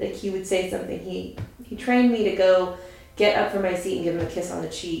 like, he would say something. He trained me to go get up from my seat and give him a kiss on the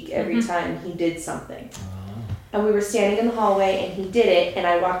cheek every time he did something. And we were standing in the hallway, and he did it, and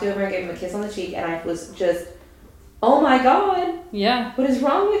I walked over and gave him a kiss on the cheek, and I was just, oh my God. Yeah. What is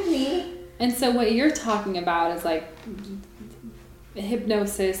wrong with me? And so what you're talking about is like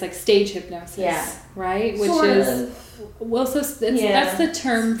hypnosis, like stage hypnosis, right? Which sort is of. well, so that's the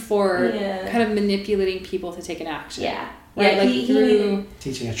term for kind of manipulating people to take an action. Yeah. Right. Yeah, like he through needed,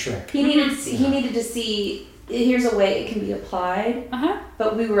 Teaching a trick. he needed to see, here's a way it can be applied,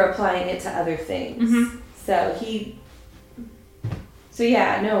 but we were applying it to other things. Mm-hmm. So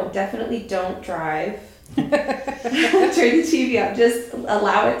yeah, no, definitely don't drive. Turn the TV up. Just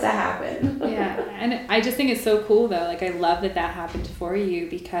allow it to happen. Yeah, and I just think it's so cool though. Like I love that happened for you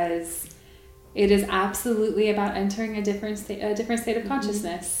because it is absolutely about entering a different state of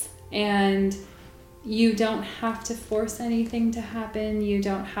consciousness, and you don't have to force anything to happen. You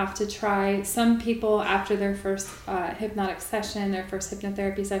don't have to try. Some people after their first hypnotic session, their first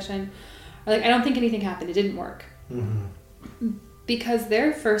hypnotherapy session, are like, I don't think anything happened. It didn't work. Mm-hmm. Because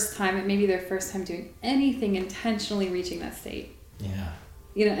their first time, it may be their first time doing anything intentionally reaching that state. Yeah.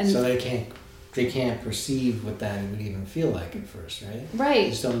 You know, and so they can't perceive what that would even feel like at first, right? Right. They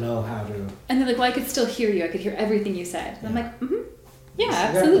just don't know how to. And they're like, well, I could still hear you. I could hear everything you said. And I'm like, yeah,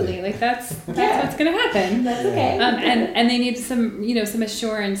 Exactly. absolutely. Like that's what's gonna happen. That's okay. And they need some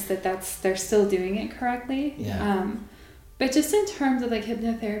assurance that they're still doing it correctly. Yeah. But just in terms of like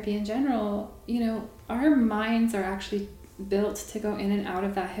hypnotherapy in general, our minds are actually built to go in and out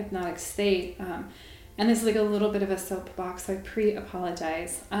of that hypnotic state. And this is like a little bit of a soapbox, so I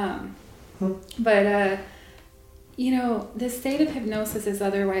pre-apologize. But the state of hypnosis is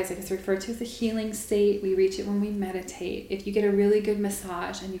otherwise, like it's referred to as a healing state. We reach it when we meditate. If you get a really good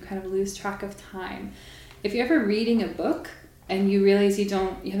massage and you kind of lose track of time. If you're ever reading a book and you realize you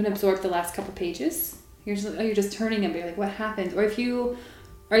haven't absorbed the last couple pages, you're just turning them, but you're like, what happened? Or if you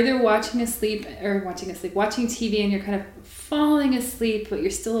are either watching TV and you're kind of falling asleep, but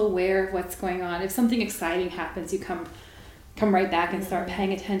you're still aware of what's going on. If something exciting happens, you come right back and start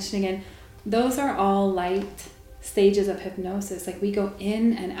paying attention again. Those are all light stages of hypnosis. Like we go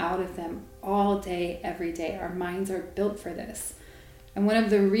in and out of them all day, every day. Our minds are built for this. And one of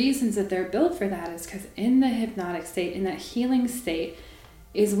the reasons that they're built for that is because in the hypnotic state, in that healing state,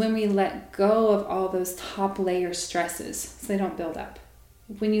 is when we let go of all those top layer stresses so they don't build up.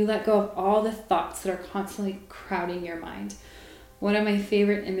 When you let go of all the thoughts that are constantly crowding your mind. One of my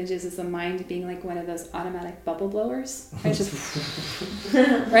favorite images is the mind being like one of those automatic bubble blowers. It's just,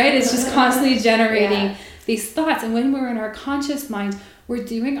 right? It's just constantly generating these thoughts. And when we're in our conscious mind, we're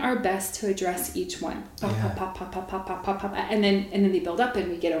doing our best to address each one. Pop, pop, pop, pop, pop, pop, pop, pop, pop. And then they build up and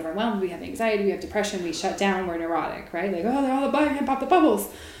we get overwhelmed. We have anxiety, we have depression, we shut down, we're neurotic, right? Like, oh, they're all about to pop the bubbles.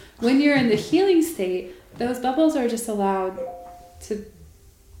 When you're in the healing state, those bubbles are just allowed to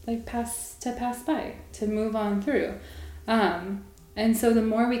pass by, to move on through. And so the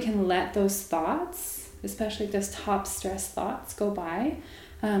more we can let those thoughts, especially those top stress thoughts, go by,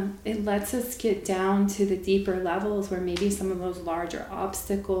 it lets us get down to the deeper levels where maybe some of those larger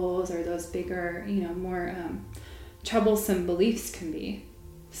obstacles or those bigger, more troublesome beliefs can be.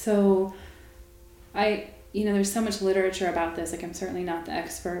 So there's so much literature about this. Like I'm certainly not the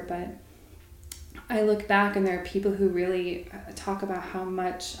expert, but I look back and there are people who really talk about how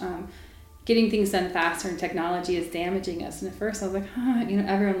much getting things done faster and technology is damaging us. And at first I was like,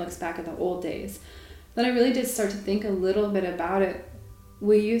 everyone looks back at the old days. Then I really did start to think a little bit about it.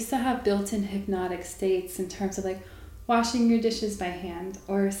 We used to have built-in hypnotic states in terms of like washing your dishes by hand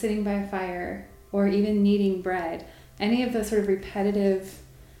or sitting by a fire or even kneading bread. any of those sort of repetitive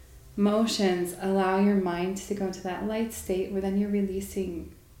motions allow your mind to go into that light state where then you're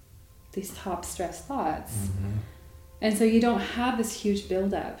releasing these top stress thoughts. Mm-hmm. And so you don't have this huge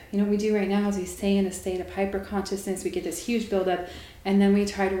buildup. You know, what we do right now is we stay in a state of hyper-consciousness, we get this huge buildup, and then we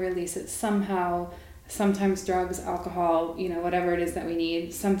try to release it somehow. Sometimes drugs, alcohol, you know, whatever it is that we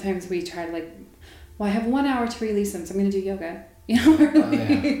need. Sometimes we try to like, well, I have 1 hour to release them, so I'm going to do yoga. You know,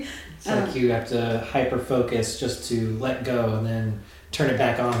 yeah. It's like you have to hyper-focus just to let go and then turn it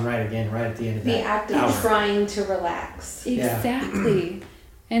back on right again, right at the end of The that act of hour. trying to relax. Exactly.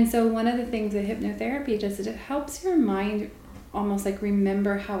 And so one of the things that hypnotherapy does is it helps your mind almost like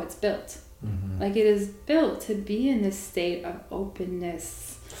remember how it's built. Mm-hmm. Like it is built to be in this state of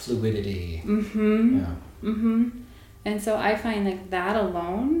openness. Fluidity. Mm-hmm. Yeah. Mm-hmm. And so I find like that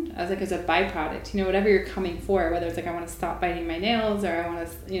alone as a byproduct, you know, whatever you're coming for, whether it's like I want to stop biting my nails or I want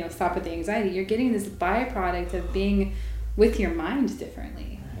to, you know, stop with the anxiety, you're getting this byproduct of being with your mind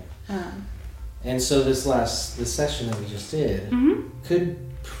differently. And so this session that we just did Mm-hmm. could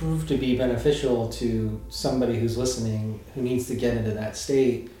prove to be beneficial to somebody who's listening who needs to get into that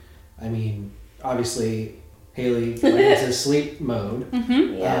state. I mean, obviously, Haley went into sleep mode,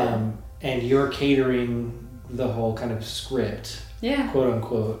 Mm-hmm. Yeah. and you're catering the whole kind of script, Yeah. quote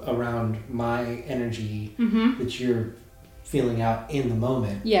unquote, around my energy Mm-hmm. that you're feeling out in the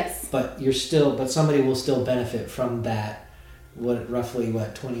moment. Yes. But somebody will still benefit from that. Roughly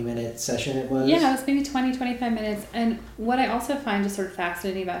 20-minute session it was? Yeah, it was maybe 20, 25 minutes. And what I also find just sort of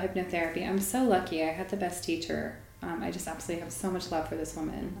fascinating about hypnotherapy, I'm so lucky. I had the best teacher. I just absolutely have so much love for this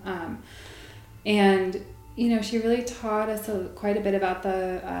woman. And, you know, she really taught us quite a bit about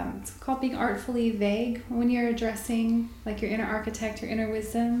it's called being artfully vague when you're addressing like your inner architect, your inner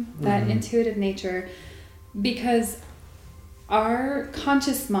wisdom, that Mhm. intuitive nature. Because our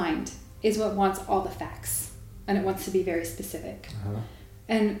conscious mind is what wants all the facts. And it wants to be very specific. Uh-huh.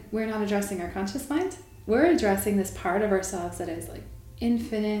 And we're not addressing our conscious mind. We're addressing this part of ourselves that is like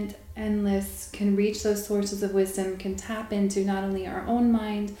infinite, endless, can reach those sources of wisdom, can tap into not only our own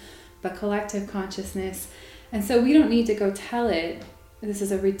mind, but collective consciousness. And so we don't need to go tell it, this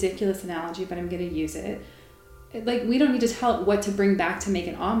is a ridiculous analogy, but I'm going to use it. Like, we don't need to tell it what to bring back to make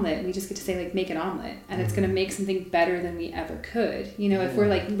an omelet. We just get to say, like, make an omelet. And it's going to make something better than we ever could. You know, if we're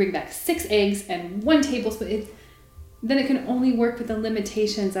like, bring back 6 eggs and 1 tablespoon, then it can only work with the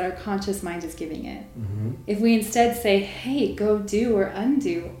limitations that our conscious mind is giving it. Mm-hmm. If we instead say, hey, go do or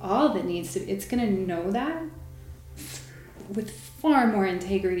undo all that needs to, it's going to know that with far more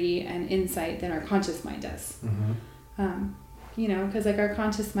integrity and insight than our conscious mind does. Mm-hmm. You know, because like our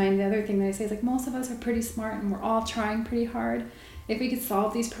conscious mind, the other thing that I say is like most of us are pretty smart and we're all trying pretty hard. If we could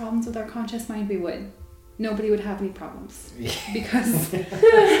solve these problems with our conscious mind, we would. Nobody would have any problems because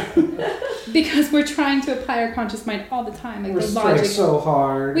we're trying to apply our conscious mind all the time. Like We're the logic. so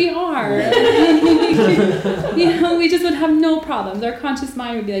hard. We are. You know, we just would have no problems. Our conscious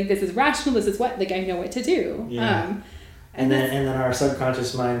mind would be like, this is rational. This is what, like, I know what to do. Yeah. And then our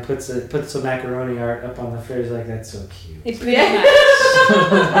subconscious mind puts some macaroni art up on the fridge like, that's so cute. It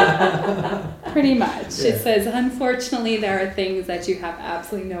pretty much. Yeah. It says, unfortunately, there are things that you have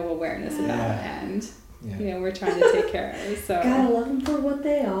absolutely no awareness about, and you know, we're trying to take care of. So Gotta love them for what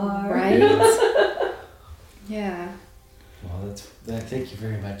they are. right? Yeah. Well, thank you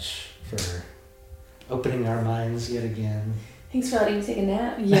very much for opening our minds yet again. Thanks for letting me take a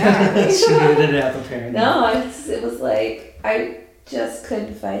nap. Yeah. She needed it up apparently. No, it was like I just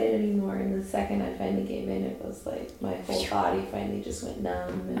couldn't fight it anymore. And the second I finally gave in, it was like my whole body finally just went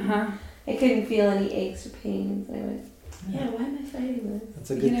numb. And I couldn't feel any aches or pains. And I went, yeah, why am I fighting this?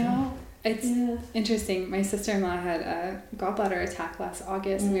 That's a good thing. It's interesting. My sister-in-law had a gallbladder attack last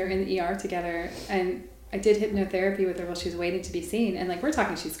August, and we were in the ER together, and I did hypnotherapy with her while she was waiting to be seen. And like, we're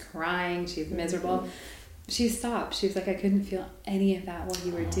talking, she's crying, she's miserable. She stopped. She was like, I couldn't feel any of that while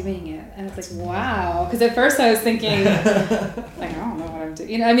you were doing it. And I was like, wow. Because at first I was thinking, like, I don't know what I'm doing.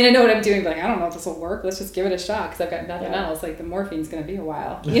 You know, I mean, I know what I'm doing, but like, I don't know if this will work. Let's just give it a shot because I've got nothing else. Like, the morphine's going to be a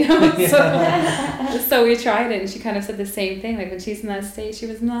while. You know? So we tried it, and she kind of said the same thing. Like, when she's in that state, she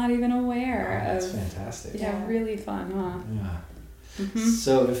was not even aware of. That's fantastic. Yeah, really fun, huh? Yeah. Mm-hmm.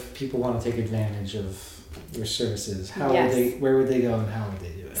 So if people want to take advantage of your services, Yes. where would they go and how would they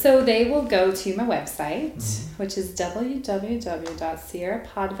do it? So they will go to my website, which is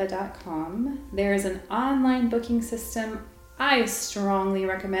www.sierrapadva.com. There's an online booking system. I strongly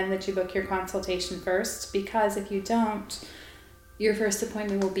recommend that you book your consultation first, because if you don't, your first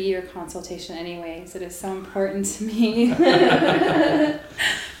appointment will be your consultation anyways. It is so important to me that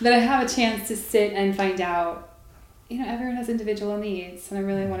I have a chance to sit and find out everyone has individual needs, and I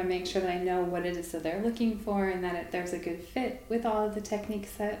really want to make sure that I know what it is that they're looking for, and that there's a good fit with all of the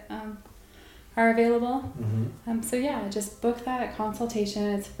techniques that are available. So yeah, just book that consultation.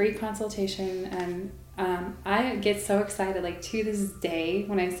 It's a free consultation, and I get so excited, like to this day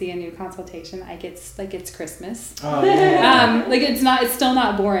when I see a new consultation, I get like it's Christmas. Oh yeah. Like it's still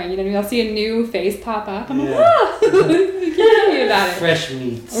not boring. I'll see a new face pop up. I'm like, I can't tell you about it. Fresh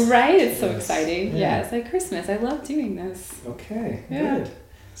meats. Right? It's so Yes. exciting. Yeah, it's like Christmas. I love doing this. Okay, Yeah. good.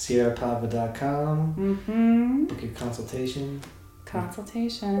 SierraPava.com. Book your consultation.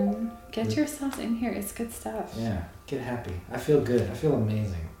 Consultation. Get yourselves in here. It's good stuff. Yeah, get happy. I feel good. I feel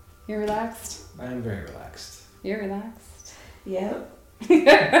amazing. You're relaxed? I am very relaxed. You're relaxed? Yep.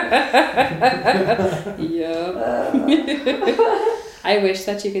 Yep. I wish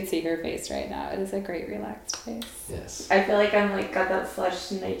that you could see her face right now. It is a great relaxed face. Yes. I feel like I'm like got that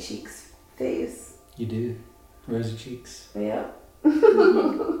flushed in my cheeks phase. You do. Rosy cheeks. Yep.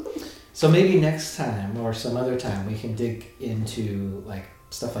 So maybe next time or some other time we can dig into like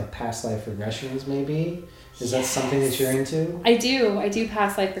stuff like past life regressions maybe. Is that something that you're into? I do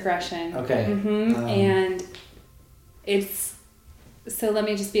past life regression. Okay. And it's, so let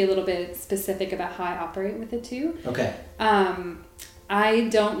me just be a little bit specific about how I operate with it too. Okay. I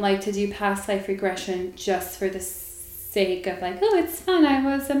don't like to do past life regression just for the sake of like, oh, it's fun, I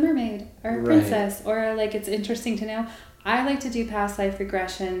was a mermaid or a Right. princess, or like it's interesting to know. I like to do past life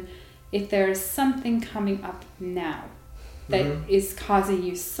regression if there's something coming up now that is causing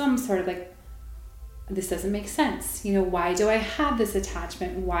you some sort of like, this doesn't make sense. Why do I have this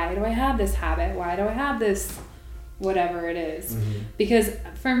attachment? Why do I have this habit? Why do I have this whatever it is? Because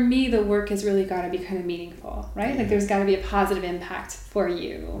for me, the work has really got to be kind of meaningful, right? Like there's got to be a positive impact for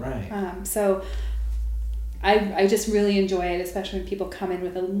you. Right. So I just really enjoy it, especially when people come in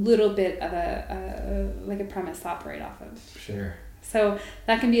with a little bit of a premise to operate off of. Sure. So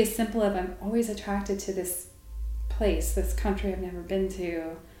that can be as simple as I'm always attracted to this place, this country I've never been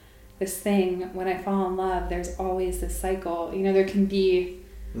to, this thing. When I fall in love, there's always this cycle. There can be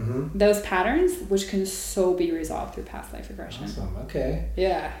those patterns, which can so be resolved through past life regression. Awesome. Okay.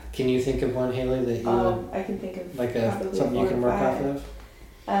 Yeah. Can you think of one, Haley, that you I can think of like probably something you 4 can or work 5. off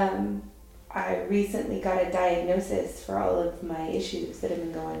of? I recently got a diagnosis for all of my issues that have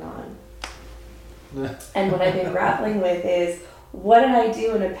been going on. And what I've been grappling with is, what did I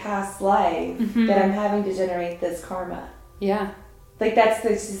do in a past life that I'm having to generate this karma? Yeah. Like that's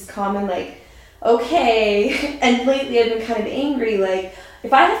this common like, okay. And lately I've been kind of angry, like,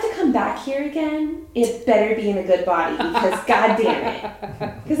 if I have to come back here again, it better be in a good body, because god damn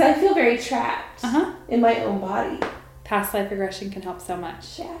it. Because I feel very trapped in my own body. Past life regression can help so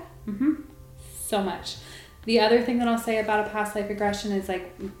much. Yeah. So much. The other thing that I'll say about a past life regression is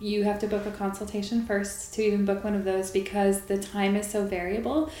like you have to book a consultation first to even book one of those, because the time is so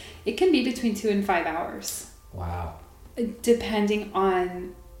variable. It can be between 2 and 5 hours. Wow. Depending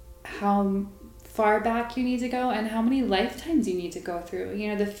on how far back you need to go and how many lifetimes you need to go through.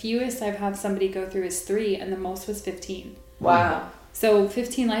 The fewest I've had somebody go through is 3, and the most was 15. Wow. So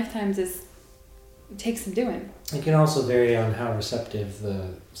 15 lifetimes takes some doing. It can also vary on how receptive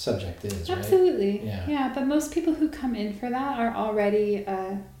the subject is, right? Absolutely. Yeah. But most people who come in for that are already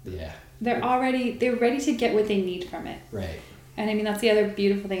they're ready to get what they need from it. Right. And I mean, that's the other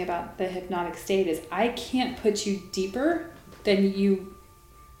beautiful thing about the hypnotic state is I can't put you deeper than you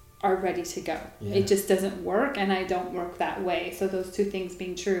are ready to go. Yeah. It just doesn't work, and I don't work that way. So those two things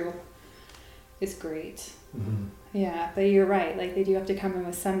being true is great. Yeah, but you're right. Like they do have to come in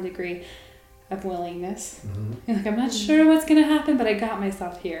with some degree of willingness. You're like, I'm not sure what's going to happen, but I got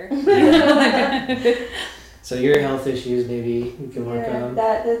myself here. So your health issues, maybe we can work on.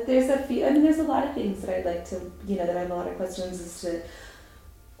 That there's a few. I mean, there's a lot of things that I'd like to, that I have a lot of questions as to,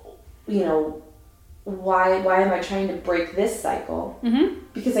 why am I trying to break this cycle?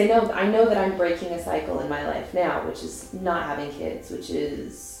 Because I know that I'm breaking a cycle in my life now, which is not having kids, which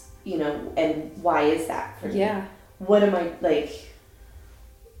is, and why is that for me? Yeah. What am I like?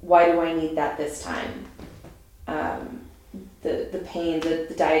 Why do I need that this time? The pain,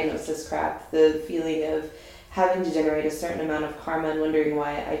 the diagnosis crap, the feeling of having to generate a certain amount of karma and wondering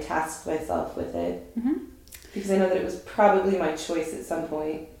why I tasked myself with it. Because I know that it was probably my choice at some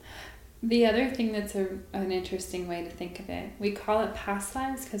point. The other thing that's an interesting way to think of it, we call it past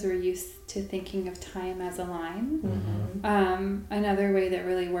lives because we're used to thinking of time as a line. Another way that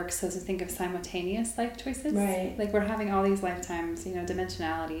really works is to think of simultaneous life choices. Right. Like we're having all these lifetimes,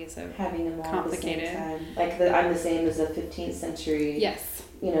 dimensionalities of Having them all complicated. at the same time. Like I'm the same as a 15th century Yes.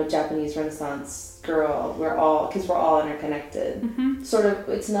 Japanese Renaissance girl. We're all interconnected. Mm-hmm. Sort of,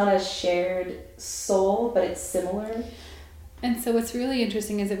 it's not a shared soul, but it's similar. And so what's really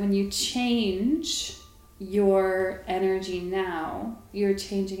interesting is that when you change your energy now, you're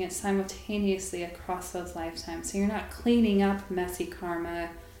changing it simultaneously across those lifetimes. So you're not cleaning up messy karma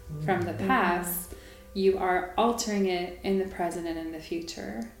from the past. You are altering it in the present and in the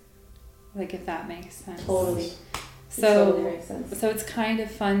future. Like, if that makes sense. Totally. So, It totally makes sense. so it's kind of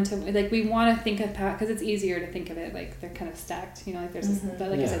fun to, like, we want to think of past, because it's easier to think of it like they're kind of stacked, like there's this,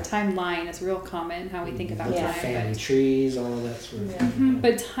 but like I said, timeline is real common how we think about time. Family trees, all of that sort of Yeah.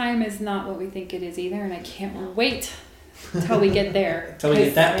 But time is not what we think it is either, and I can't wait till we get there. Till we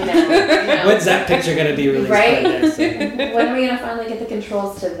get that. I know. When's that picture going to be released? Right? by next? When are we gonna finally get the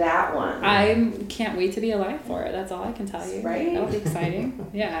controls to that one? I can't wait to be alive for it. That's all I can tell you. Right? That'll be exciting.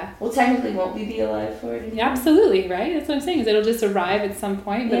 Yeah. Well, technically, won't we be alive for it? Yeah, absolutely, right? That's what I'm saying, is it'll just arrive at some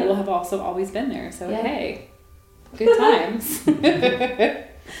point, but Yeah. it will have also always been there. So, Yeah. hey, good times.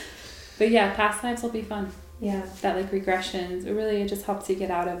 But yeah, past lives will be fun. Yeah. That, like, regressions, it just helps you get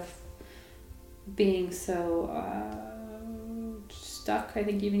out of being so stuck. I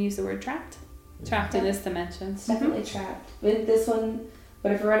think you even use the word trapped in this dimension. It's definitely trapped. But this one,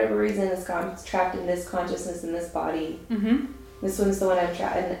 but for whatever reason, it's trapped in this consciousness in this body. Mm-hmm. This one's the one I'm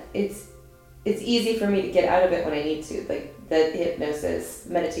trapped, and it's easy for me to get out of it when I need to, like the hypnosis,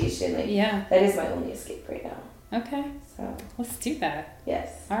 meditation. Like Yeah. that is my only escape right now. Okay. So Let's do that.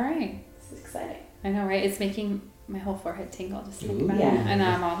 yes, All right. this is exciting. I know, right? It's making my whole forehead tingle just to think Ooh. about Yeah. it. And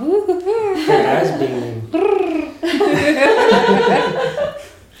I'm all, ooh, ooh, ooh. Her eyes beaming.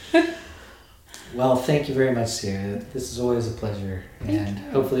 Well, thank you very much, Sierra. This is always a pleasure. Thank and you.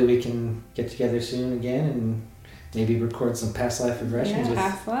 hopefully we can get together soon again and maybe record some past life regressions with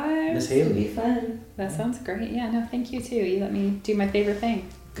Past lives. Miss It'll be Haley. fun. That sounds great. Yeah, no, thank you too. You let me do my favorite thing.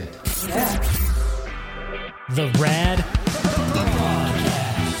 Good. Yeah. The Rad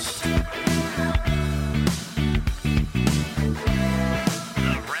Broadcast. The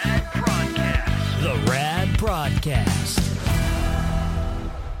Rad Broadcast. The Rad Broadcast.